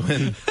is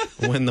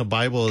when the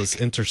Bible is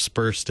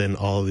interspersed in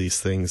all these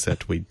things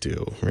that we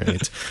do,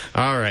 right?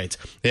 All right.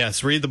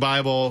 Yes, read the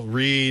Bible,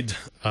 read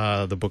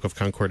the Book of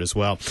Concord as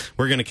well.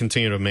 We're going to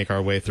continue to make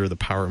our way through the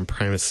power and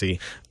primacy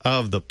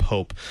of the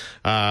Pope.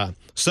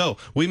 So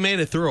we made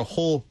it through a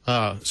whole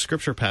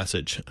scripture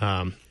passage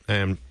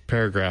and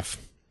paragraph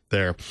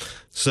there.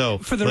 So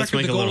for the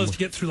record, the goal is to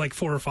get through like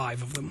 4 or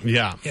 5 of them.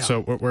 Yeah.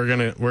 So we're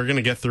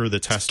gonna get through the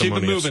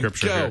testimony of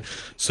Scripture here.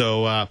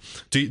 So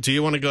do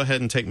you want to go ahead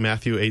and take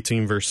Matthew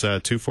 18 verse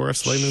 2 for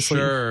us, Layman?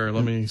 Sure.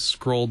 Let me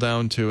scroll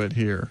down to it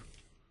here.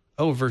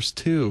 Oh, verse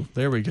 2.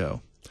 There we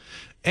go.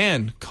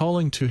 And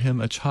calling to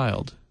him a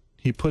child,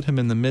 he put him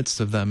in the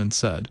midst of them and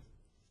said,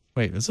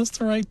 "Wait, is this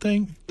the right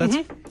thing?" That's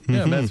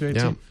yeah, Matthew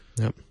 18.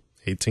 Yep.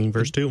 18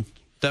 verse 2.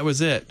 That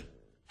was it.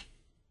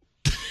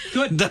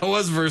 Good. That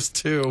was verse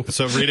 2.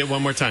 So read it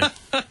one more time.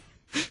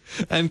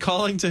 And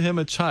calling to him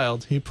a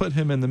child, he put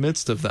him in the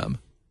midst of them.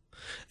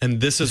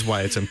 And this is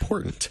why it's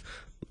important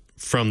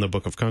from the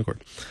Book of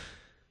Concord.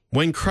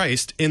 When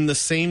Christ, in the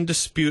same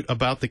dispute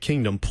about the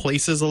kingdom,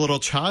 places a little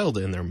child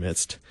in their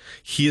midst,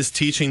 he is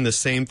teaching the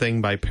same thing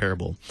by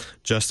parable.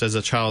 Just as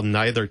a child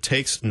neither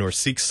takes nor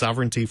seeks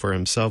sovereignty for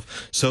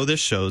himself, so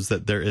this shows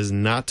that there is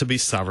not to be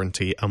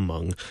sovereignty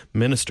among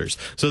ministers.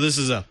 So this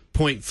is a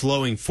point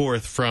flowing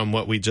forth from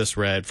what we just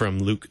read from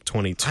Luke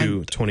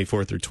 22,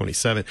 24 through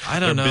 27. I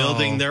don't know. They're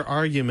building their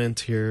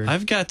argument here.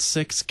 I've got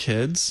 6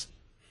 kids.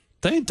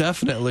 They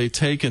definitely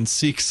take and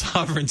seek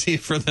sovereignty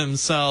for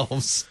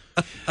themselves.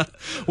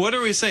 What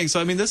are we saying?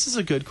 So, I mean, this is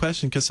a good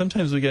question, because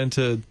sometimes we get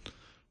into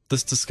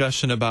this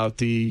discussion about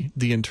the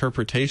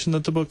interpretation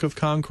that the Book of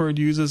Concord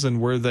uses and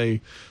where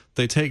they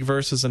take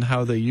verses and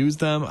how they use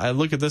them. I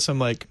look at this, I'm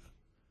like,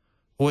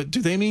 what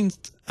do they mean?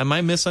 Am I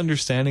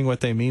misunderstanding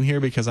what they mean here?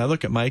 Because I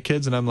look at my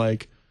kids and I'm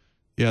like,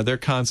 yeah, they're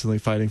constantly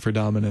fighting for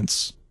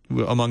dominance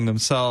among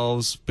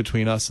themselves,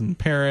 between us and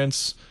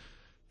parents.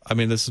 I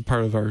mean, this is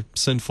part of our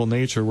sinful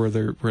nature where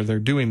they're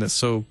doing this.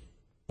 So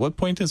what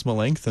point is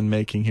Melanchthon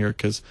making here?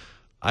 Because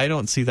I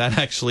don't see that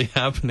actually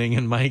happening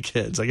in my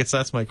kids. I guess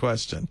that's my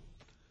question.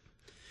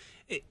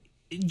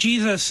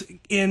 Jesus,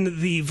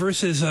 in the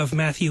verses of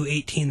Matthew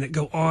 18 that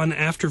go on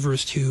after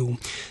verse 2,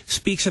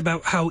 speaks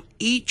about how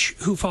each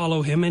who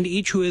follow him and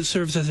each who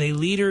serves as a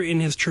leader in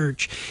his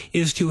church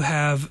is to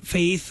have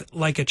faith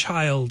like a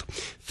child,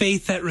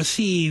 faith that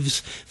receives,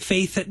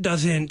 faith that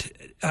doesn't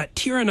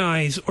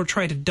tyrannize or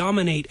try to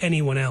dominate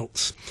anyone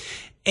else.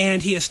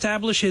 And he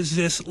establishes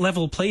this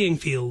level playing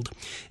field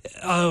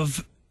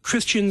of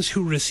Christians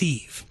who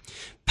receive.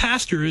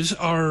 Pastors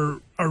are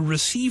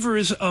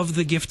receivers of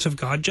the gifts of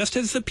God, just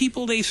as the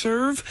people they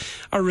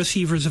serve are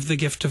receivers of the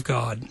gift of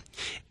God.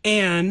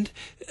 And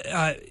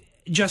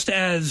just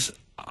as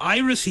I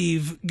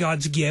receive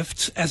God's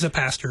gifts as a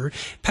pastor,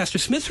 Pastor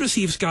Smith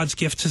receives God's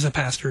gifts as a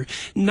pastor.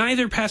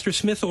 Neither Pastor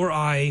Smith or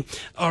I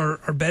are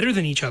better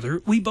than each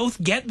other. We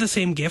both get the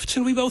same gifts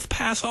and we both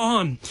pass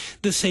on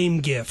the same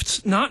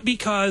gifts. Not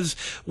because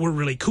we're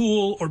really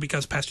cool or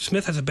because Pastor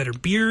Smith has a better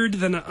beard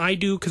than I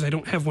do because I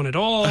don't have one at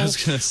all. I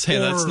was going to say,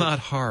 that's not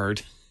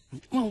hard.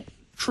 Well,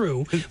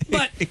 true.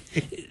 But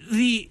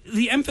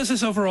the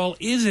emphasis overall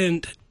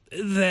isn't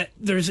that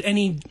there's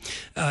any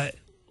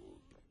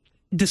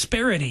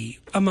disparity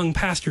among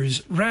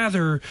pastors.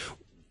 Rather,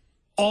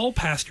 all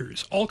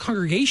pastors, all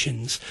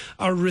congregations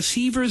are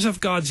receivers of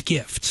God's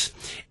gifts.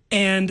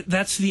 And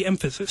that's the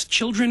emphasis.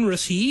 Children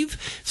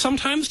receive.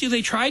 Sometimes do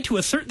they try to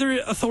assert their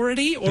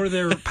authority or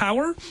their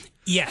power?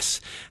 Yes.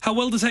 How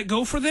well does that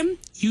go for them?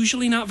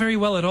 Usually not very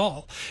well at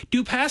all.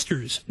 Do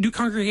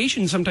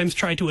congregations sometimes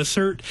try to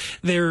assert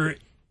their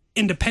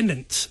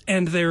independence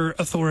and their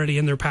authority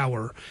and their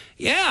power?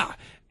 Yeah.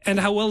 And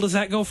how well does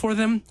that go for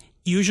them?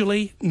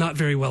 Usually not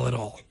very well at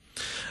all.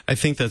 I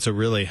think that's a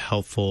really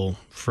helpful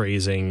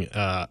phrasing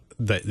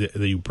that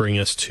you bring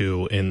us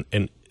to,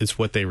 and it's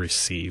what they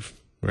receive,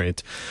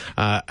 right?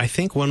 I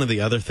think one of the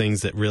other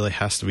things that really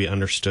has to be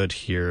understood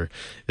here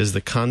is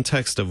the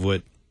context of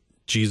what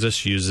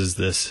Jesus uses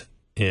this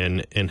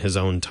in his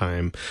own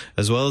time,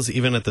 as well as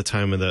even at the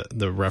time of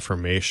the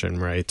Reformation,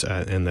 right?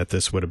 And that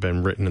this would have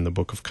been written in the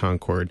Book of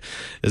Concord,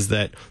 is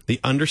that the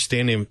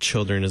understanding of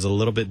children is a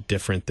little bit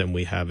different than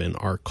we have in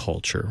our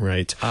culture,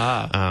 right?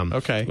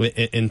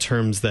 Okay. In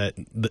terms that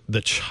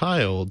the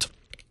child,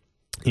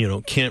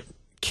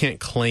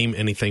 can't claim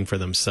anything for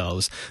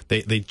themselves.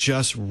 They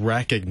just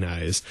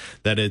recognize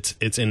that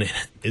it's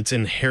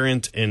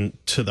inherent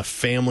into the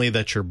family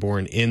that you're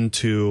born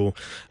into,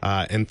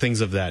 and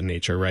things of that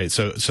nature, right?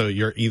 So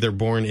you're either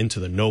born into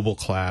the noble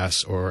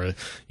class or,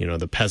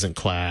 the peasant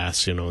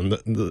class, and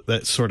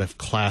that sort of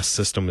class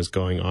system is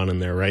going on in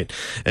there, right?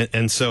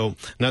 And so,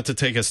 not to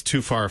take us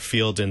too far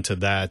afield into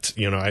that,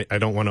 I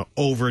don't want to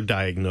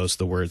overdiagnose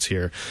the words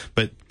here,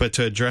 but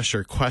to address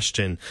your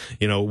question,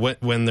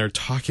 when they're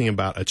talking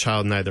about a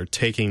child neither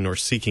taking nor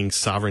seeking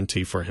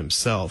sovereignty for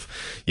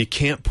himself, you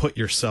can't put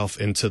yourself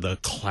into the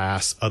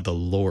class of the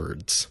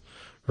lords,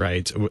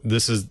 right?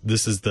 This is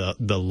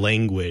the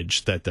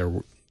language that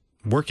they're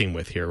working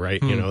with here,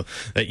 right?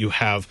 That you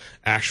have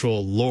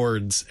actual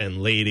lords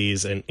and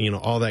ladies and,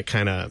 all that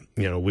kind of,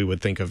 we would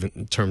think of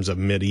in terms of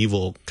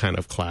medieval kind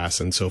of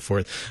class and so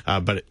forth,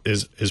 but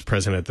it is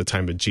present at the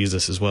time of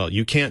Jesus as well.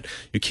 You can't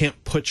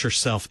put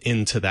yourself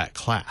into that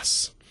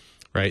class,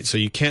 right? So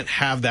you can't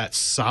have that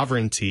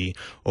sovereignty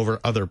over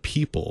other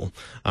people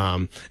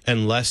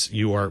unless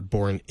you are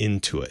born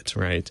into it,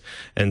 right?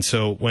 And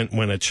so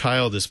when a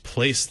child is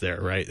placed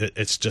there, right,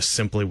 it's just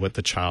simply what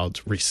the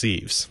child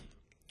receives,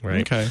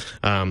 right? Okay.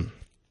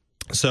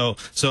 So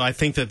I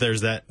think that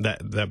there's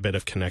that bit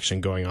of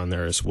connection going on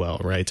there as well,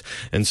 right?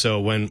 And so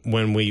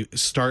when we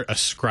start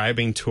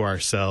ascribing to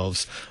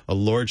ourselves a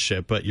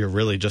lordship, but you're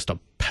really just a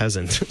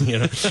peasant,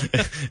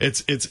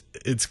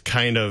 it's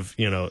kind of,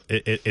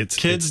 it's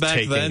kids back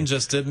taking, then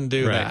just didn't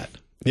do right. that.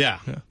 Yeah.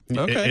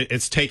 Okay.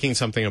 It's taking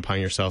something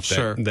upon yourself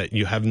Sure. that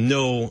you have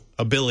no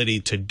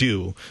ability to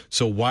do.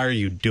 So why are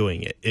you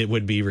doing it? It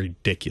would be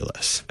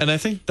ridiculous. And I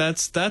think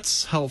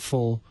that's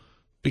helpful,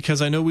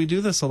 because I know we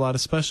do this a lot,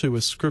 especially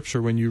with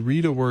Scripture. When you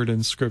read a word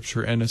in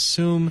Scripture and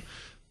assume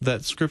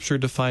that Scripture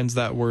defines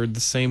that word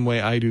the same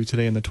way I do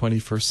today in the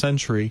 21st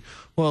century,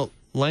 well,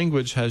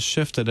 language has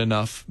shifted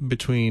enough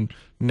between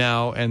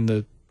now and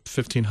the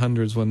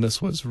 1500s when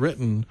this was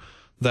written,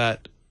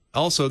 that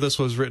also this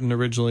was written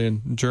originally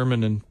in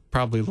German and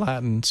probably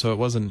Latin, so it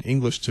wasn't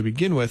English to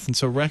begin with. And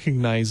so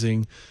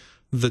recognizing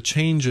the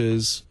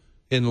changes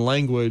in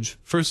language,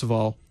 first of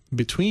all,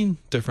 between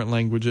different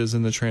languages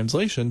in the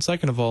translation,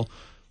 second of all,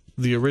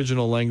 the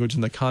original language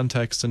and the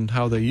context and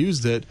how they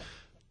used it,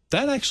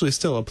 that actually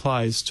still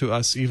applies to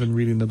us even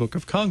reading the Book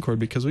of Concord,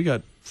 because we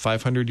got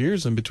 500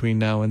 years in between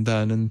now and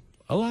then, and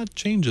a lot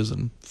changes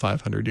in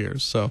 500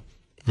 years. So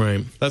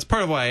Right. that's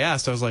part of why I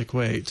asked. I was like,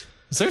 wait,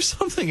 is there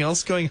something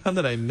else going on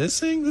that I'm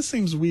missing? This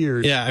seems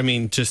weird. Yeah, I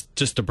mean, just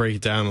to break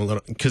it down a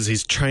little, because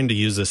he's trying to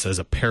use this as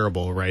a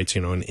parable, right?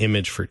 An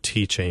image for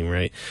teaching,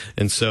 right?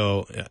 And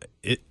so,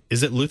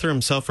 is it Luther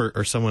himself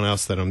or someone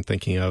else that I'm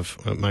thinking of?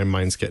 My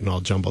mind's getting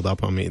all jumbled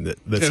up on me. That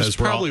says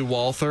probably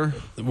Walther.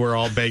 We're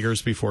all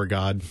beggars before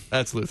God.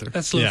 That's Luther.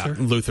 That's Luther.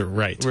 Yeah, Luther,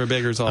 right? We're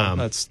beggars all.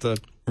 That's the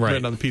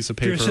written on the piece of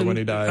paper when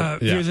he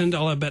died. Wir sind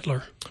alle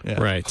Bettler. Yeah.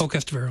 Right. Hoc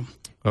est verum.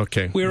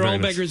 Okay. We are very all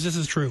nice. beggars. This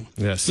is true.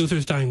 Yes.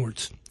 Luther's dying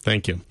words.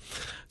 Thank you.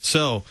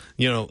 So,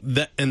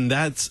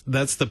 that's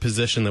the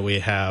position that we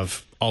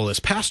have all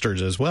as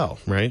pastors as well,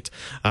 right?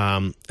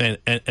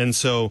 And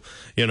so,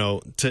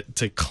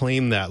 to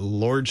claim that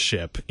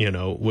lordship,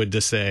 would to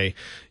say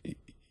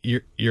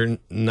you're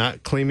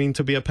not claiming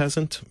to be a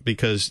peasant,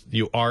 because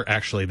you are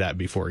actually that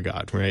before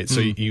God, right?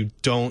 So you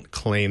don't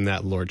claim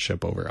that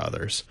lordship over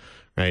others.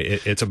 Right.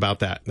 It's about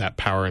that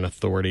power and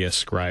authority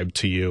ascribed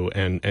to you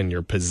and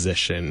your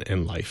position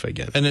in life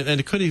again. And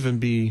it could even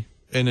be,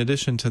 in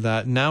addition to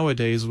that,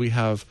 nowadays we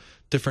have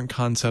different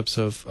concepts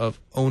of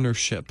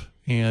ownership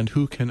and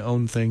who can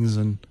own things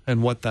and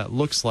what that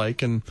looks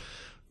like. And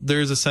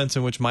there's a sense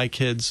in which my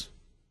kids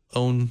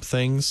own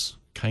things,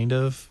 kind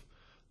of.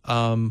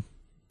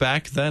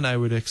 Back then, I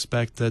would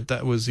expect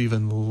that was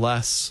even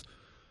less.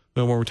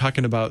 When we're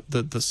talking about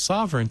the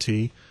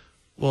sovereignty,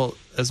 well,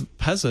 as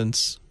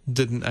peasants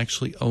didn't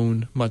actually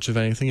own much of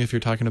anything. If you're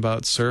talking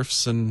about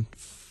serfs and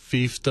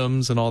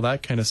fiefdoms and all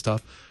that kind of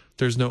stuff,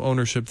 there's no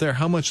ownership there.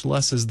 How much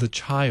less is the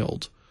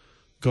child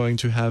going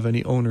to have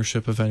any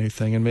ownership of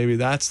anything? And maybe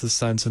that's the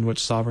sense in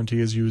which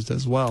sovereignty is used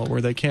as well,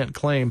 where they can't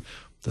claim,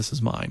 this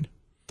is mine,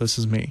 this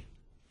is me.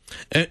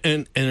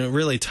 And it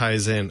really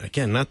ties in,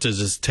 again, not to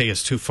just take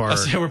us too far.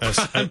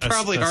 I'm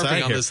probably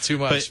harping on this too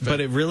much. But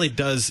it really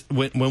does,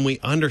 when we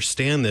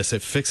understand this,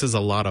 it fixes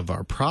a lot of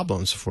our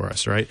problems for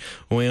us, right?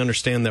 When we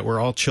understand that we're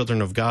all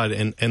children of God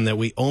and that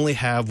we only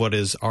have what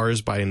is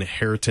ours by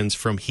inheritance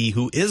from He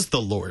who is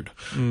the Lord,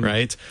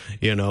 right?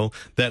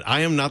 That I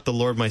am not the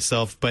Lord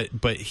myself,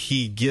 but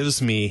He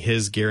gives me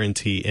His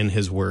guarantee in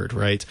His word,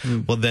 right?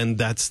 Well, then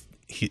that's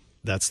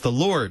the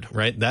Lord,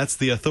 right? That's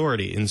the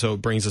authority. And so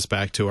it brings us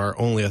back to our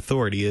only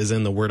authority is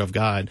in the Word of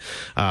God,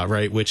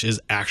 right? Which is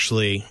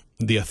actually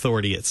the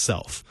authority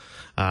itself.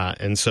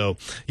 And so,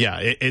 yeah,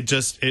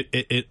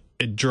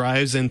 it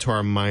drives into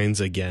our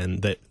minds again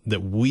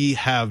that we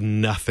have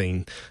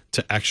nothing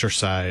to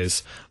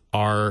exercise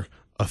our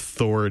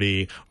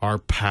authority, our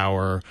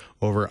power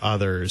over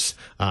others,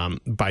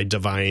 by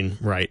divine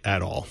right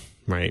at all,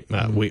 right?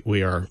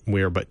 We are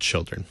but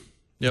children.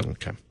 Yep.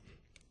 Okay.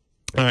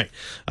 All right,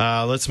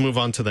 let's move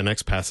on to the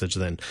next passage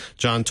then.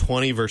 John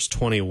 20, verse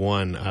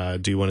 21.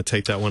 Do you want to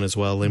take that one as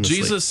well, Lamos?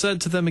 Jesus said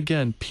to them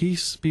again,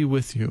 "Peace be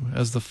with you.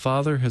 As the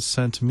Father has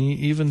sent me,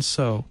 even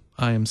so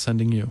I am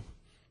sending you."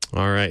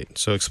 All right,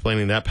 so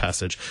explaining that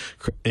passage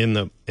in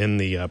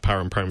the Power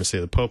and Primacy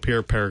of the Pope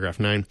here, paragraph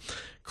 9.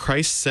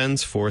 Christ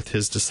sends forth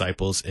his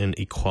disciples in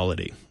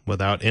equality,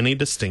 without any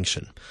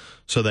distinction,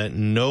 so that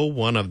no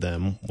one of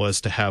them was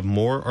to have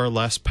more or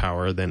less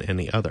power than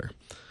any other.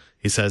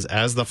 He says,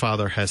 as the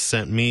Father has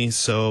sent me,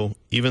 so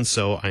even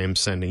so I am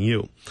sending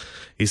you.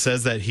 He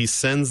says that he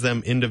sends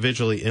them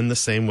individually in the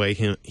same way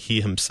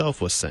he himself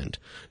was sent.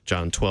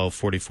 John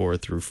 12:44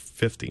 through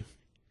 50.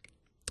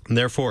 And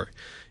therefore,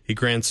 he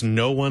grants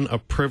no one a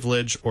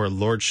privilege or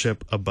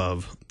lordship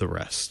above the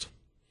rest.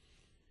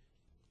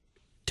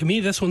 To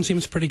me, this one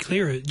seems pretty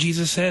clear.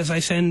 Jesus says, I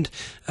send,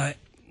 I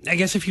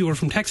guess if you were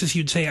from Texas,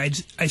 you'd say,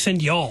 I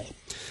send y'all.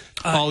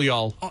 All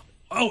y'all.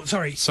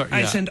 Sorry. Yeah.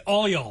 I send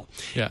all y'all.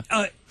 Yeah.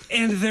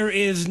 And there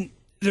is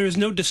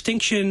no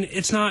distinction.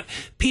 It's not,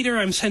 Peter,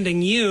 I'm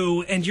sending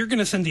you, and you're going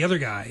to send the other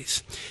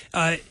guys.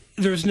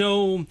 There's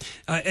no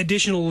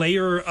additional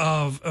layer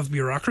of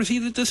bureaucracy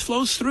that this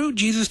flows through.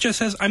 Jesus just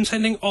says, I'm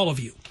sending all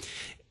of you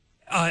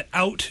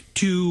out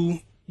to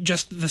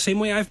just the same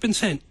way I've been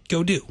sent.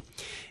 Go do.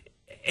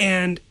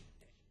 And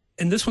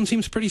this one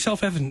seems pretty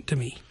self-evident to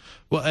me.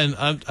 Well, and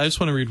I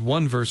just want to read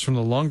one verse from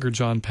the longer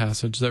John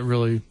passage that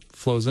really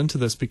flows into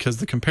this, because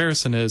the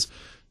comparison is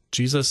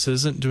Jesus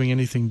isn't doing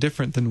anything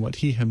different than what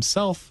he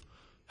himself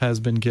has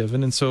been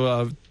given. And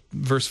so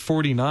verse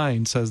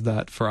 49 says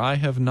that, for I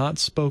have not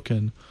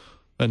spoken,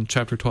 in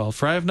chapter 12,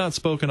 for I have not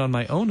spoken on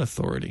my own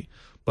authority,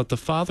 but the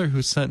Father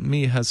who sent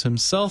me has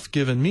himself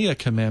given me a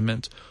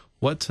commandment,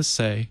 what to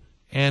say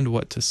and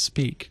what to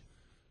speak.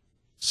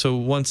 So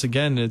once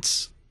again,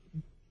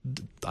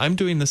 I'm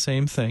doing the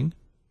same thing.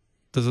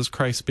 This is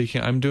Christ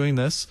speaking. I'm doing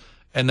this,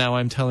 and now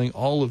I'm telling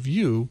all of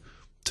you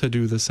to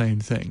do the same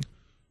thing.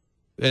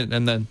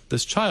 And then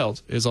this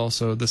child is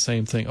also the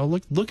same thing.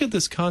 Oh, look at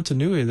this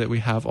continuity that we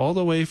have all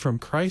the way from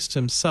Christ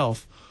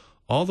himself,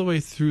 all the way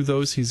through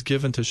those he's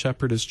given to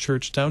shepherd his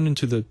church, down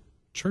into the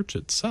church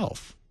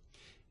itself.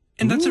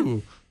 And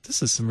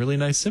this is some really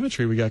nice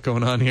symmetry we got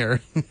going on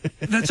here.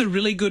 That's a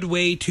really good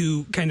way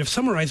to kind of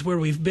summarize where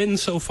we've been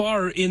so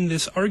far in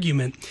this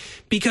argument,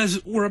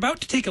 because we're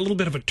about to take a little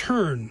bit of a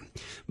turn.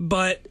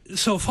 But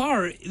so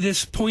far,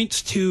 this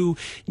points to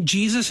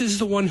Jesus is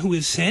the one who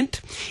is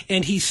sent,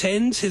 and he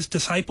sends his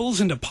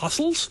disciples and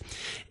apostles,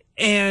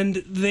 and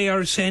they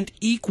are sent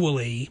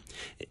equally,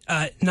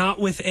 not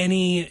with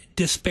any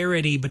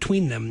disparity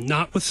between them,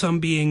 not with some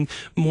being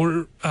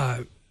more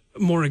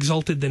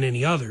exalted than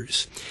any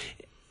others.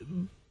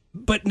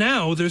 But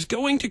now there's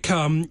going to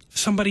come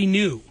somebody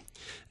new.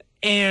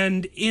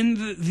 And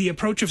in the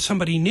approach of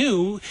somebody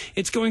new,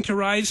 it's going to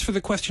rise for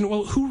the question,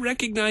 well, who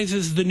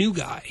recognizes the new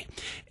guy?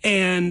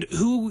 And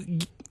who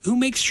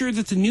makes sure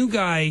that the new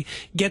guy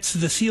gets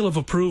the seal of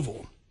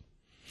approval?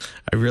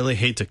 I really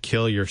hate to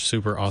kill your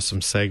super awesome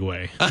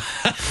segue.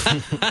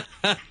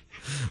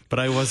 But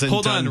I wasn't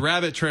Hold done. on,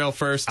 rabbit trail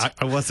first.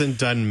 I wasn't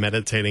done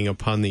meditating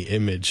upon the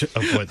image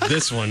of what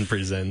this one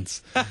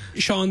presents.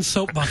 Sean's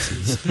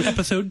Soapboxes,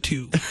 episode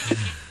 2.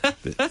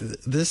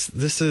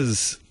 This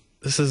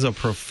is a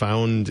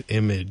profound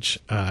image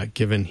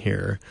given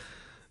here,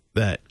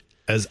 that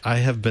as I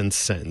have been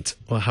sent.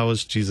 Well, how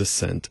was Jesus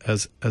sent?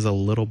 As a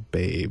little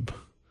babe,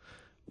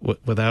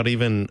 without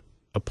even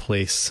a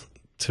place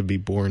to be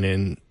born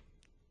in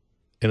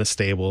a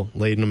stable,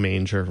 laid in a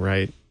manger,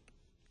 right?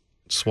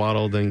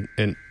 Swaddled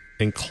in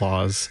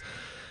claws,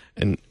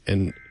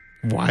 and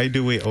why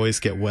do we always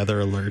get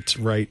weather alerts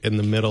right in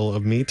the middle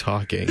of me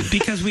talking?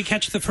 Because we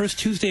catch the first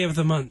Tuesday of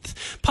the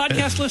month.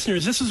 Podcast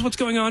listeners, this is what's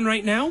going on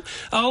right now.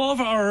 All of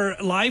our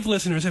live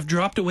listeners have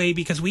dropped away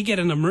because we get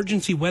an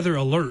emergency weather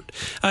alert.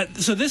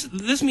 So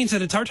this means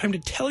that it's our time to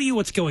tell you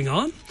what's going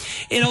on.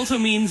 It also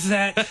means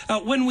that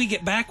when we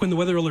get back, when the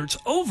weather alert's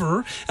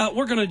over,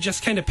 we're going to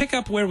just kind of pick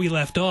up where we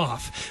left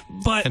off.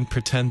 And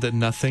pretend that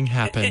nothing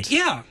happened.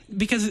 Yeah,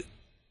 because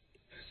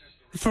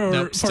for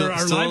our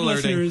live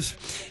listeners,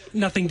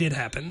 nothing did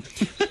happen.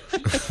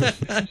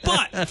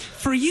 But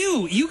for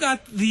you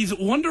got these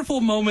wonderful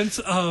moments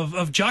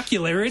of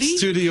jocularity.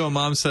 Studio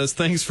Mom says,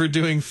 thanks for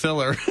doing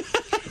filler.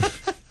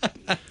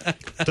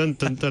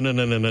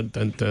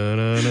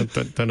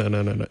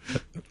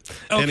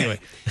 Anyway,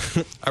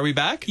 are we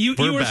back? You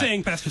were back.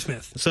 saying, Pastor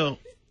Smith. So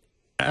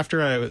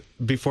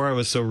before I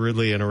was so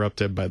rudely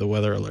interrupted by the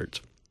weather alert,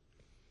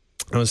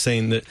 I was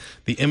saying that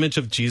the image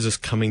of Jesus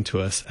coming to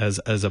us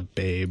as a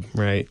babe,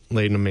 right,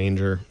 laid in a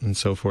manger and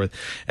so forth,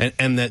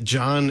 and that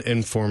John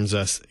informs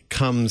us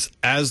comes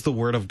as the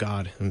Word of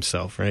God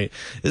Himself, right?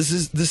 This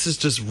is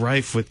just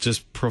rife with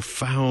just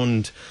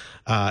profound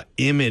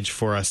image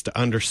for us to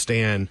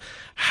understand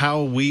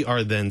how we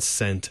are then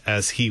sent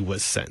as He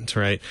was sent,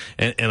 right?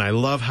 And I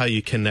love how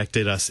you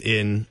connected us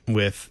in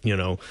with,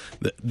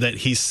 that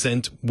He's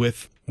sent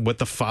with what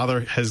the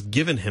Father has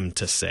given Him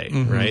to say,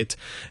 right?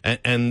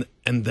 And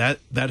that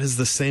is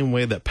the same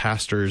way that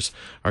pastors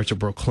are to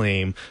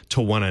proclaim to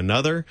one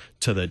another,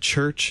 to the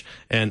church,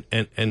 and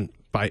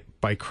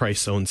by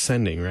Christ's own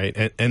sending,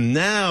 right? And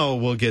now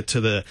we'll get to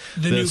the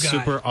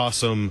super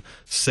awesome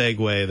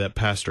segue that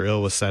Pastor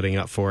Ill was setting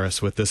up for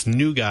us with this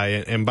new guy,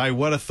 and by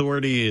what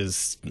authority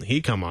is he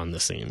come on the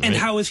scene, right? And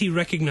how is he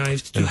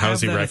recognized to have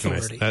that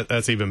authority?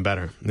 That's even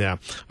better. Yeah.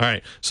 All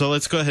right. So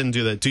let's go ahead and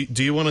do that.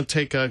 Do you want to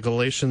take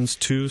Galatians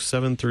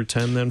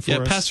 2:7-10 then for us?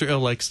 Yeah, Pastor Ill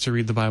likes to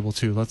read the Bible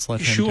too. Let's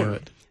let him do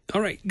it.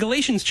 All right.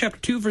 Galatians chapter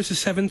 2,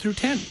 verses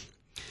 7-10.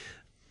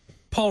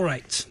 Paul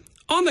writes,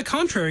 "On the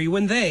contrary,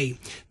 when they,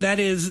 that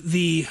is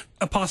the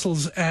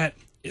apostles at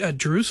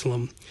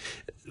Jerusalem,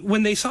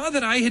 when they saw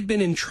that I had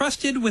been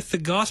entrusted with the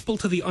gospel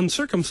to the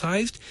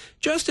uncircumcised,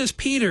 just as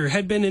Peter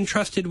had been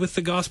entrusted with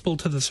the gospel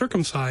to the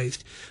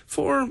circumcised,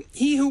 for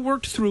he who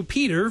worked through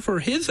Peter for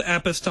his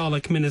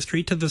apostolic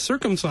ministry to the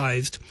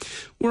circumcised,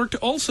 worked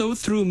also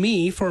through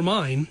me for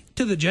mine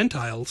to the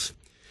Gentiles.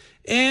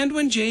 And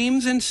when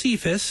James and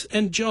Cephas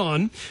and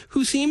John,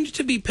 who seemed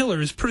to be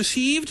pillars,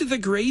 perceived the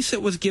grace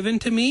that was given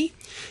to me,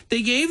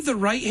 they gave the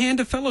right hand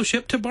of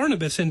fellowship to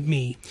Barnabas and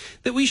me,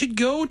 that we should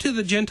go to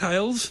the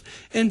Gentiles,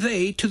 and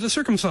they to the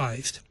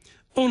circumcised.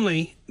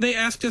 Only they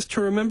asked us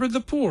to remember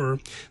the poor,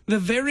 the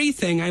very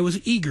thing I was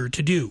eager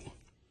to do."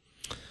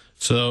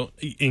 So,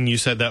 and you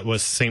said that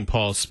was St.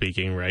 Paul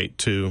speaking, right?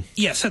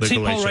 Yes, that's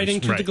St. Paul writing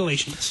to the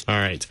Galatians. All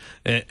right.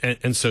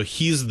 And so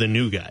he's the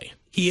new guy.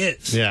 He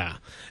is. Yeah.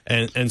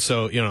 And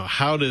so,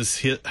 how does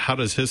his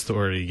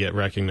authority get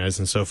recognized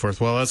and so forth?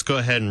 Well, let's go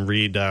ahead and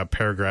read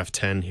paragraph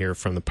 10 here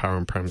from the Power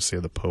and Primacy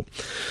of the Pope.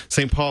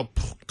 St. Paul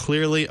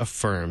clearly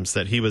affirms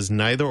that he was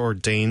neither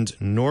ordained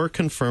nor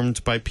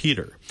confirmed by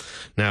Peter.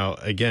 Now,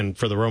 again,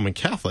 for the Roman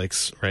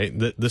Catholics, right,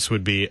 this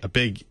would be a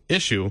big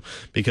issue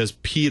because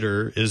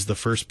Peter is the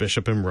first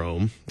bishop in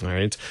Rome,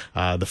 right?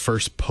 The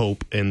first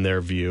pope in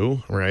their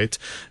view, right?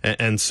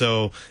 And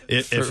so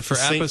for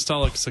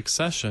apostolic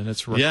succession,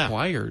 it's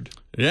required.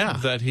 Yeah.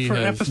 That he for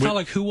has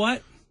apostolic who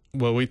what?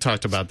 Well, we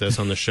talked about this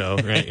on the show,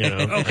 right? You know,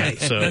 Okay,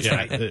 so that's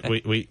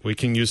yeah, we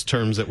can use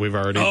terms that we've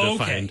already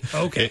defined.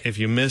 Okay. If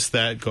you missed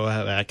that, go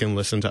back and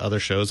listen to other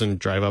shows and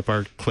drive up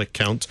our click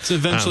count. So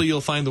eventually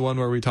you'll find the one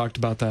where we talked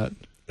about that.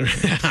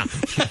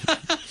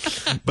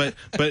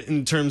 But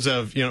in terms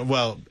of, you know,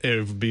 well,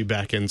 it would be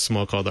back in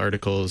Small Called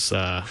Articles,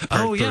 part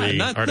 3,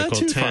 not Article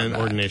too far 10, back.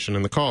 Ordination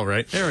and the Call,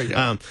 right? There we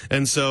go.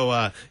 And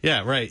so,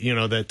 yeah, right, you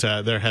know, that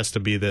there has to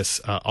be this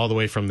all the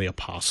way from the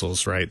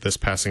apostles, right? This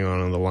passing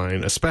on the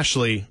line,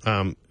 especially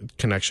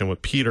connection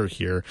with Peter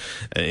here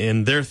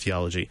in their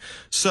theology.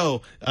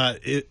 So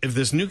if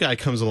this new guy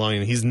comes along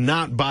and he's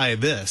not by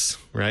this,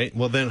 right?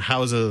 Well, then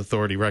how is his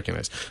authority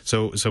recognized?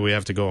 So we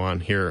have to go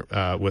on here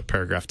with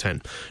paragraph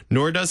 10.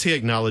 Nor does he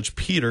acknowledge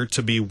Peter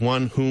to be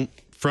one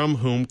from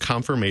whom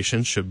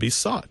confirmation should be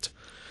sought.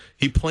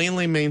 He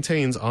plainly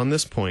maintains on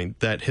this point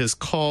that his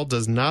call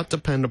does not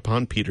depend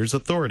upon Peter's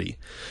authority.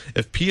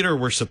 If Peter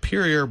were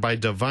superior by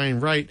divine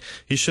right,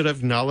 he should have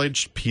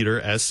acknowledged Peter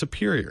as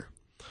superior.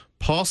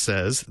 Paul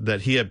says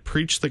that he had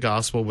preached the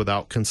gospel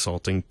without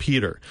consulting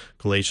Peter.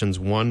 Galatians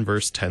 1,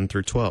 verse 10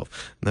 through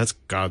 12. And that's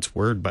God's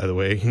word, by the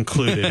way,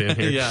 included in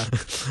here. Yeah.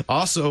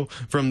 Also,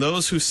 from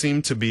those who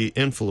seem to be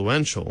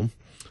influential,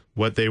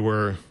 what they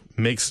were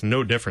makes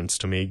no difference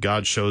to me.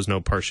 God shows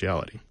no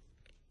partiality.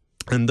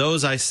 And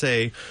those, I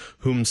say,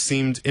 who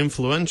seemed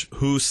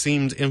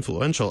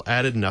influential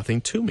added nothing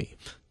to me.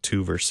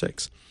 2 verse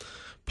 6.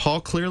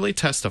 Paul clearly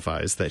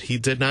testifies that he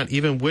did not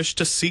even wish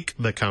to seek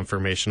the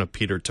confirmation of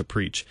Peter to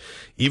preach,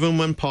 even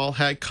when Paul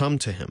had come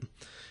to him.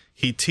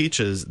 He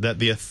teaches that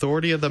the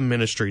authority of the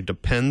ministry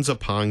depends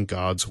upon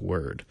God's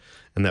word,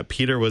 and that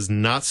Peter was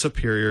not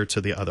superior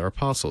to the other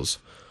apostles.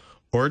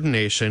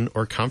 Ordination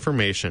or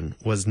confirmation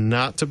was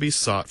not to be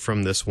sought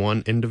from this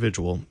one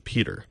individual,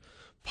 Peter.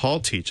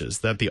 Paul teaches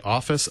that the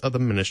office of the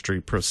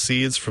ministry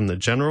proceeds from the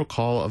general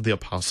call of the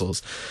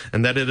apostles,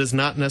 and that it is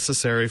not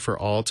necessary for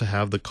all to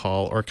have the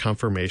call or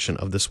confirmation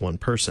of this one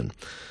person.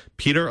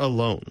 Peter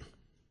alone.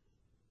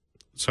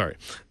 Sorry.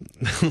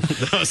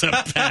 That was a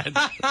bad...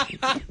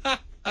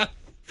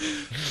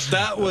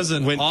 That was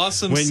an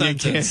awesome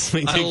sentence.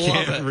 When you I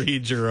can't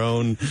read your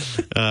own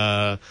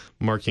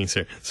markings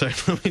here. Sorry,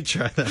 let me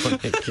try that one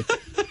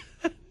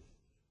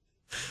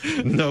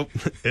again. Nope,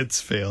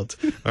 it's failed.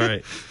 All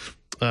right.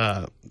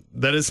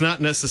 That is not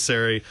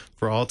necessary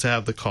for all to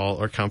have the call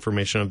or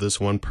confirmation of this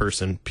one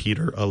person,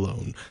 Peter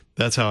alone.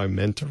 That's how I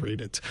meant to read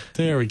it.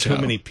 There we go.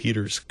 Too many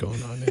Peters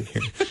going on in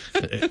here.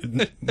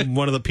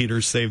 One of the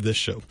Peters saved this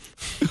show.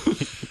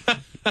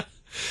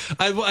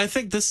 I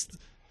think this...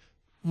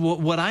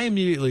 What I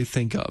immediately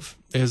think of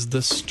is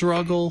the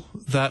struggle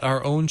that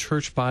our own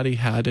church body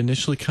had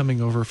initially coming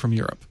over from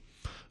Europe,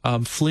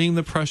 fleeing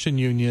the Prussian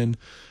Union,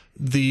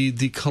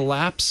 the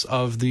collapse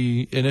of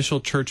the initial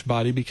church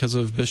body because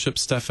of Bishop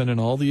Stephan and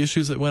all the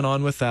issues that went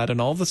on with that, and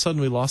all of a sudden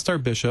we lost our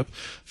bishop.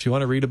 If you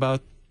want to read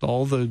about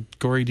all the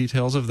gory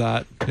details of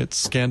that, it's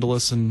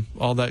scandalous and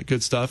all that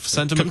good stuff.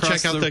 Sent him Come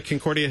across check out the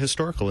Concordia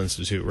Historical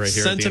Institute right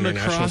here at sent the him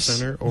International across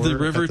Center, or the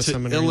river at the to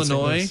seminary in St.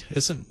 Illinois. Louis.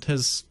 Isn't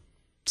his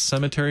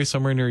cemetery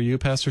somewhere near you,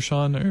 Pastor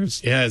Sean? Or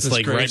Yeah, it's his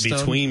like gravestone? right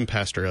between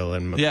Pastor Hill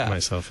and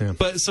myself. Yeah,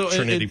 But so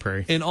Trinity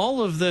Prairie. In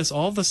all of this,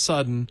 all of a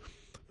sudden,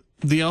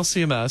 the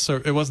LCMS,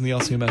 or it wasn't the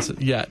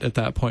LCMS yet at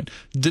that point,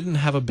 didn't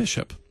have a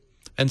bishop.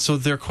 And so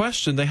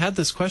they had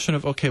this question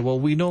of, okay, well,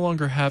 we no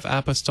longer have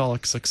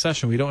apostolic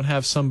succession. We don't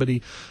have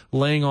somebody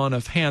laying on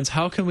of hands.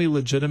 How can we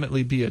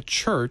legitimately be a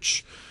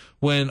church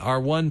when our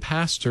one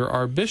pastor,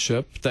 our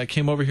bishop that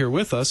came over here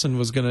with us and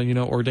was going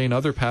to, ordain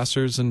other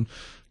pastors and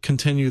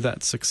continue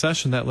that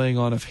succession, that laying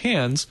on of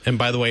hands. And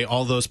by the way,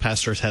 all those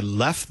pastors had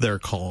left their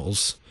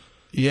calls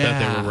that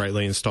they were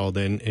rightly installed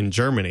in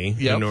Germany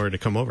in order to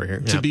come over here.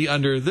 To be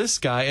under this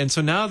guy. And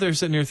so now they're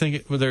sitting here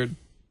thinking,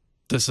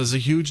 this is a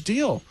huge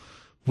deal.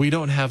 We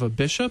don't have a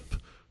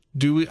bishop.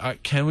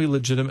 Can we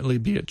legitimately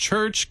be a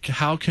church?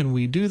 How can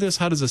we do this?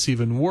 How does this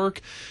even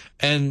work?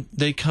 And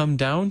they come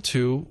down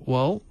to,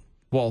 well,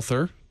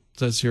 Walther,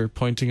 as you're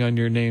pointing on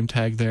your name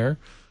tag there,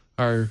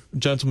 our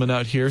gentleman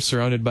out here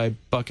surrounded by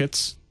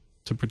buckets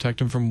to protect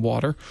him from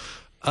water.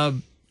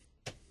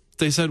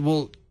 They said,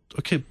 well,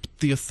 okay,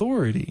 the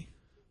authority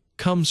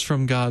comes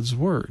from God's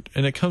word,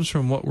 and it comes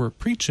from what we're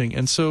preaching.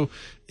 And so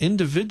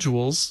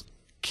individuals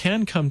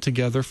can come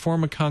together,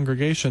 form a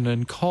congregation,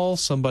 and call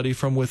somebody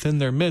from within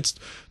their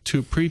midst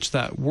to preach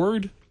that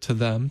word to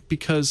them,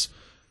 because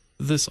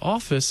this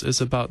office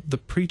is about the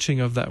preaching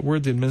of that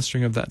word, the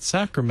administering of that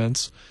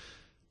sacraments,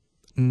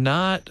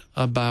 not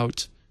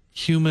about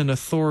human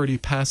authority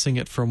passing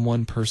it from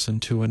one person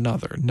to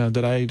another. Now,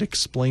 did I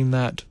explain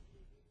that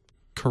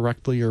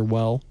correctly or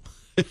well?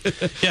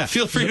 Yeah.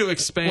 Feel free to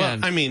expand. Well,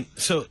 I mean,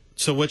 so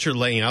what you're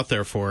laying out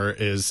there for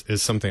is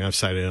something I've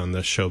cited on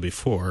this show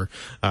before,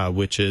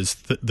 which is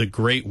the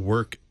great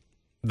work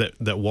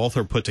that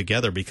Walther put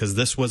together, because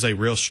this was a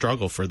real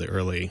struggle for the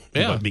early,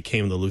 what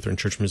became the Lutheran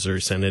Church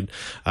Missouri Synod,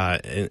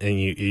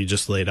 and you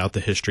just laid out the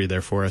history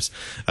there for us.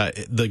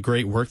 The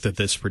great work that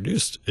this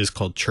produced is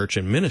called Church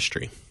and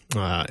Ministry.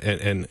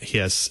 and he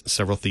has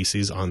several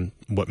theses on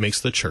what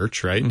makes the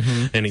church, right?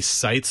 And he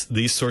cites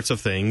these sorts of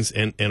things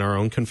in our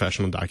own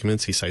confessional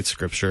documents. He cites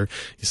Scripture,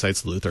 he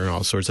cites Luther, and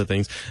all sorts of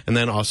things, and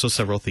then also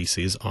several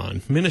theses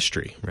on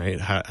ministry, right?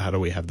 How do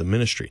we have the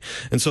ministry?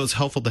 And so it's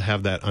helpful to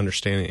have that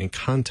understanding and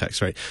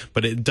context, right?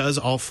 But it does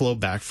all flow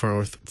back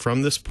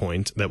from this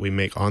point that we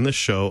make on the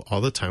show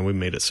all the time. We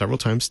made it several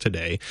times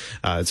today.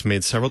 It's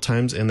made several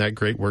times in that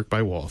great work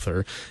by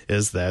Walther,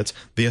 is that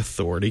the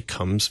authority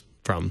comes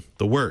from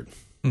the Word.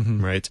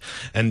 Right.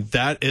 And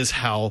that is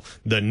how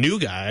the new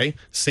guy,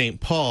 St.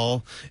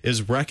 Paul,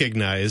 is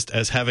recognized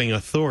as having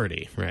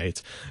authority,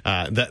 right?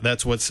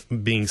 That's what's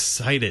being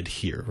cited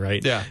here,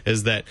 right? Yeah.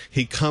 Is that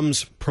he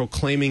comes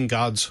proclaiming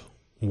God's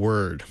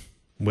word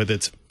with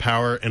its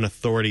power and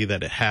authority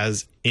that it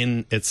has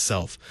in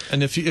itself.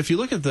 And if you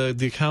look at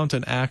the account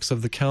in Acts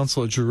of the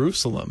Council of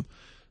Jerusalem,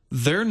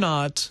 they're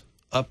not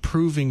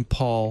approving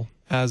Paul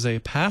as a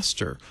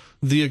pastor.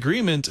 The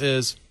agreement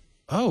is,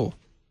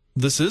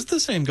 this is the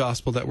same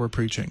gospel that we're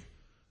preaching.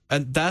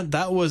 And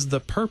that was the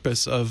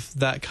purpose of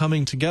that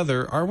coming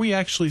together. Are we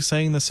actually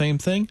saying the same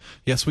thing?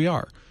 Yes, we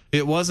are.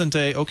 It wasn't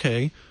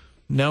okay,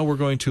 now we're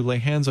going to lay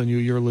hands on you.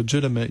 You're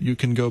legitimate. You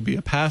can go be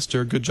a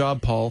pastor. Good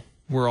job, Paul.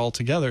 We're all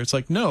together. It's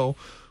like, no,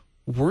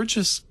 we're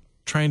just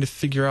trying to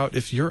figure out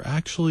if you're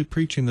actually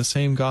preaching the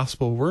same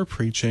gospel we're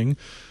preaching,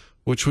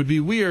 which would be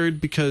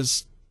weird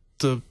because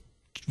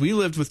we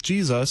lived with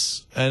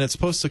Jesus, and it's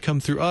supposed to come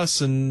through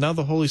us, and now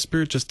the Holy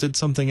Spirit just did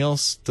something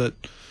else that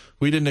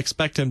we didn't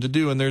expect him to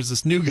do, and there's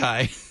this new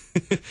guy.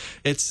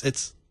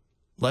 It's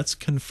let's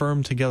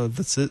confirm together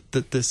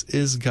that this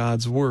is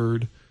God's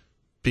word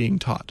being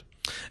taught.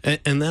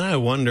 And then I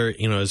wonder,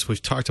 as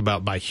we've talked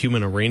about by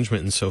human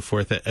arrangement and so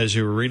forth, that as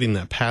you were reading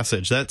that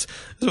passage, that's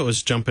what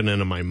was jumping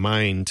into my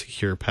mind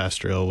here,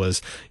 Pastor Ill,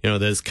 was,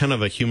 there's kind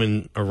of a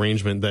human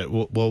arrangement that,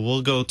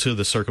 we'll go to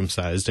the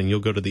circumcised and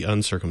you'll go to the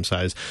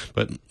uncircumcised,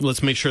 but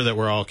let's make sure that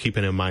we're all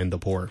keeping in mind the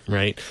poor,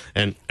 right?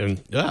 And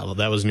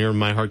that was near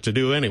my heart to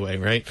do anyway,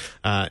 right?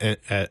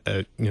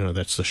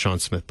 That's the Sean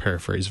Smith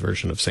paraphrase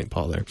version of St.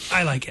 Paul there.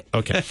 I like it.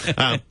 Okay.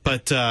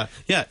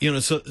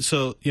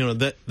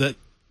 That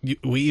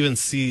we even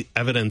see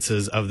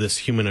evidences of this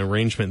human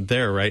arrangement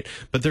there, right?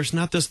 But there's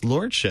not this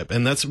lordship.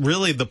 And that's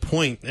really the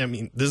point. I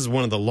mean, this is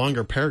one of the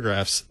longer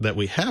paragraphs that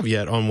we have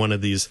yet on one of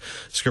these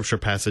scripture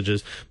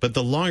passages. But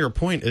the longer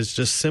point is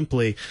just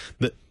simply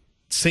that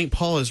St.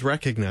 Paul is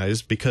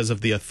recognized because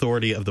of the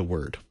authority of the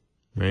word,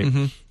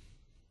 right?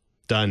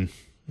 Done.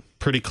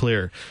 Pretty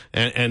clear.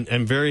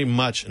 And very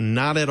much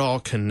not at all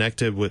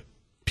connected with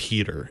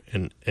Peter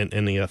and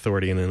the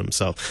authority in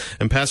himself.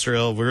 And Pastor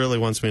Ill really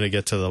wants me to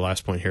get to the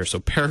last point here. So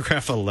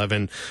paragraph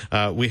 11,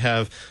 we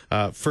have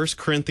 1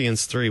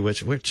 Corinthians 3,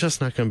 which we're just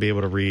not going to be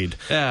able to read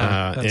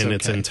in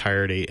its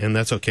entirety. And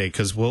that's okay,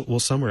 because we'll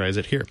summarize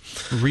it here.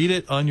 Read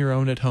it on your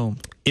own at home.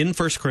 In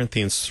 1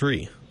 Corinthians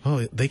 3.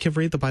 Oh, they can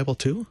read the Bible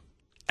too?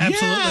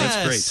 Absolutely. Yes!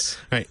 That's great.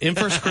 All right. In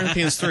 1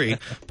 Corinthians 3,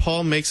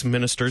 Paul makes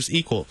ministers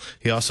equal.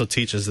 He also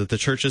teaches that the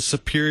church is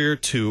superior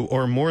to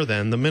or more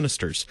than the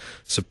ministers.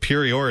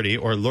 Superiority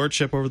or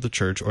lordship over the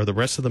church or the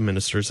rest of the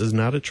ministers is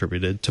not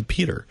attributed to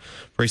Peter.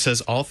 For he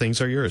says, all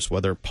things are yours,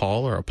 whether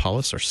Paul or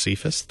Apollos or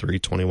Cephas,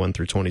 3:21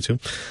 through 22.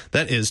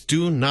 That is,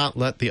 do not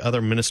let the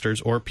other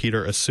ministers or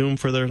Peter assume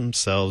for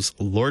themselves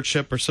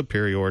lordship or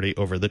superiority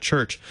over the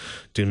church.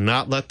 Do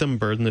not let them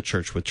burden the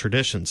church with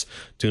traditions.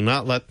 Do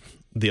not let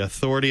the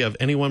authority of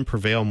anyone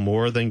prevail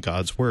more than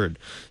God's word.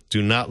 Do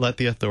not let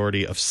the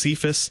authority of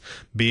Cephas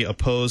be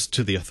opposed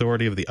to the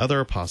authority of the other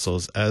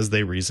apostles as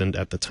they reasoned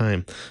at the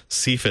time.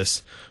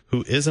 Cephas,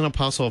 who is an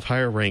apostle of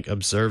higher rank,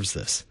 observes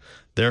this.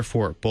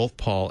 Therefore, both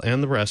Paul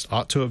and the rest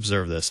ought to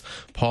observe this.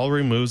 Paul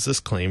removes this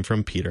claim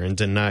from Peter and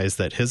denies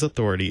that his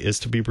authority is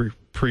to be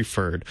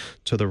preferred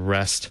to the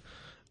rest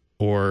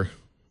or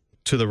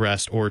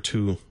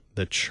to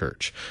the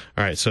church.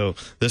 All right, so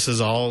this is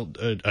all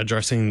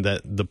addressing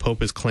that the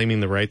Pope is claiming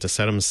the right to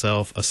set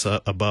himself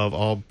above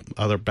all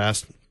other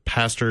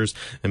pastors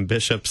and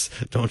bishops.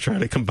 Don't try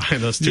to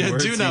combine those two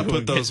words. Do not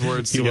put those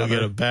words together. You will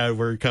together. get a bad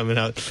word coming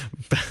out.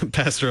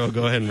 Pastor, I'll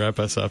go ahead and wrap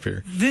us up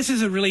here. This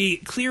is a really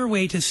clear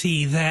way to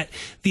see that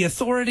the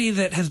authority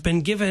that has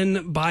been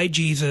given by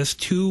Jesus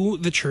to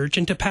the church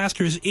and to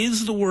pastors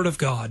is the Word of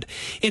God.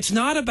 It's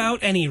not about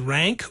any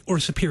rank or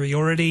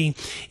superiority.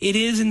 It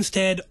is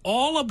instead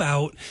all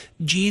about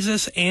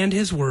Jesus and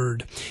His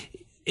Word.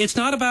 It's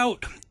not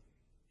about,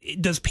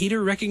 does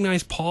Peter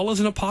recognize Paul as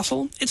an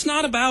apostle? It's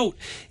not about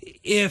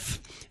if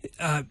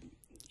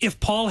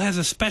Paul has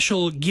a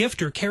special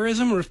gift or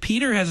charism, or if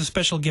Peter has a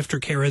special gift or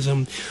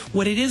charism.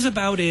 What it is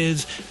about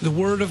is the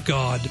Word of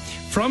God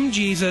from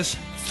Jesus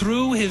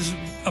through His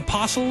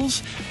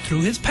apostles,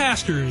 through His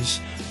pastors,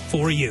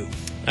 for you.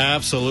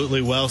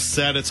 Absolutely well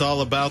said. It's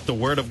all about the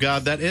Word of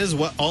God. That is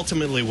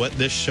ultimately what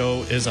this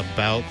show is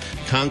about.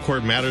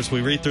 Concord Matters.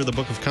 We read through the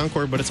book of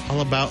Concord, but it's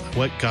all about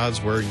what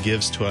God's Word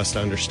gives to us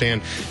to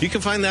understand. You can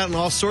find that in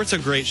all sorts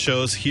of great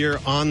shows here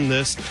on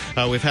this.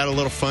 We've had a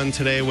little fun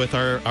today with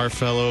our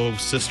fellow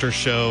sister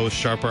show,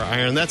 Sharper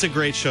Iron. That's a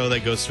great show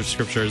that goes through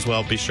Scripture as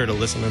well. Be sure to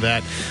listen to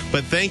that.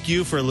 But thank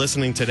you for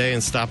listening today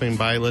and stopping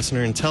by,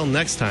 listener. Until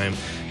next time,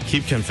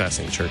 keep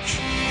confessing, church.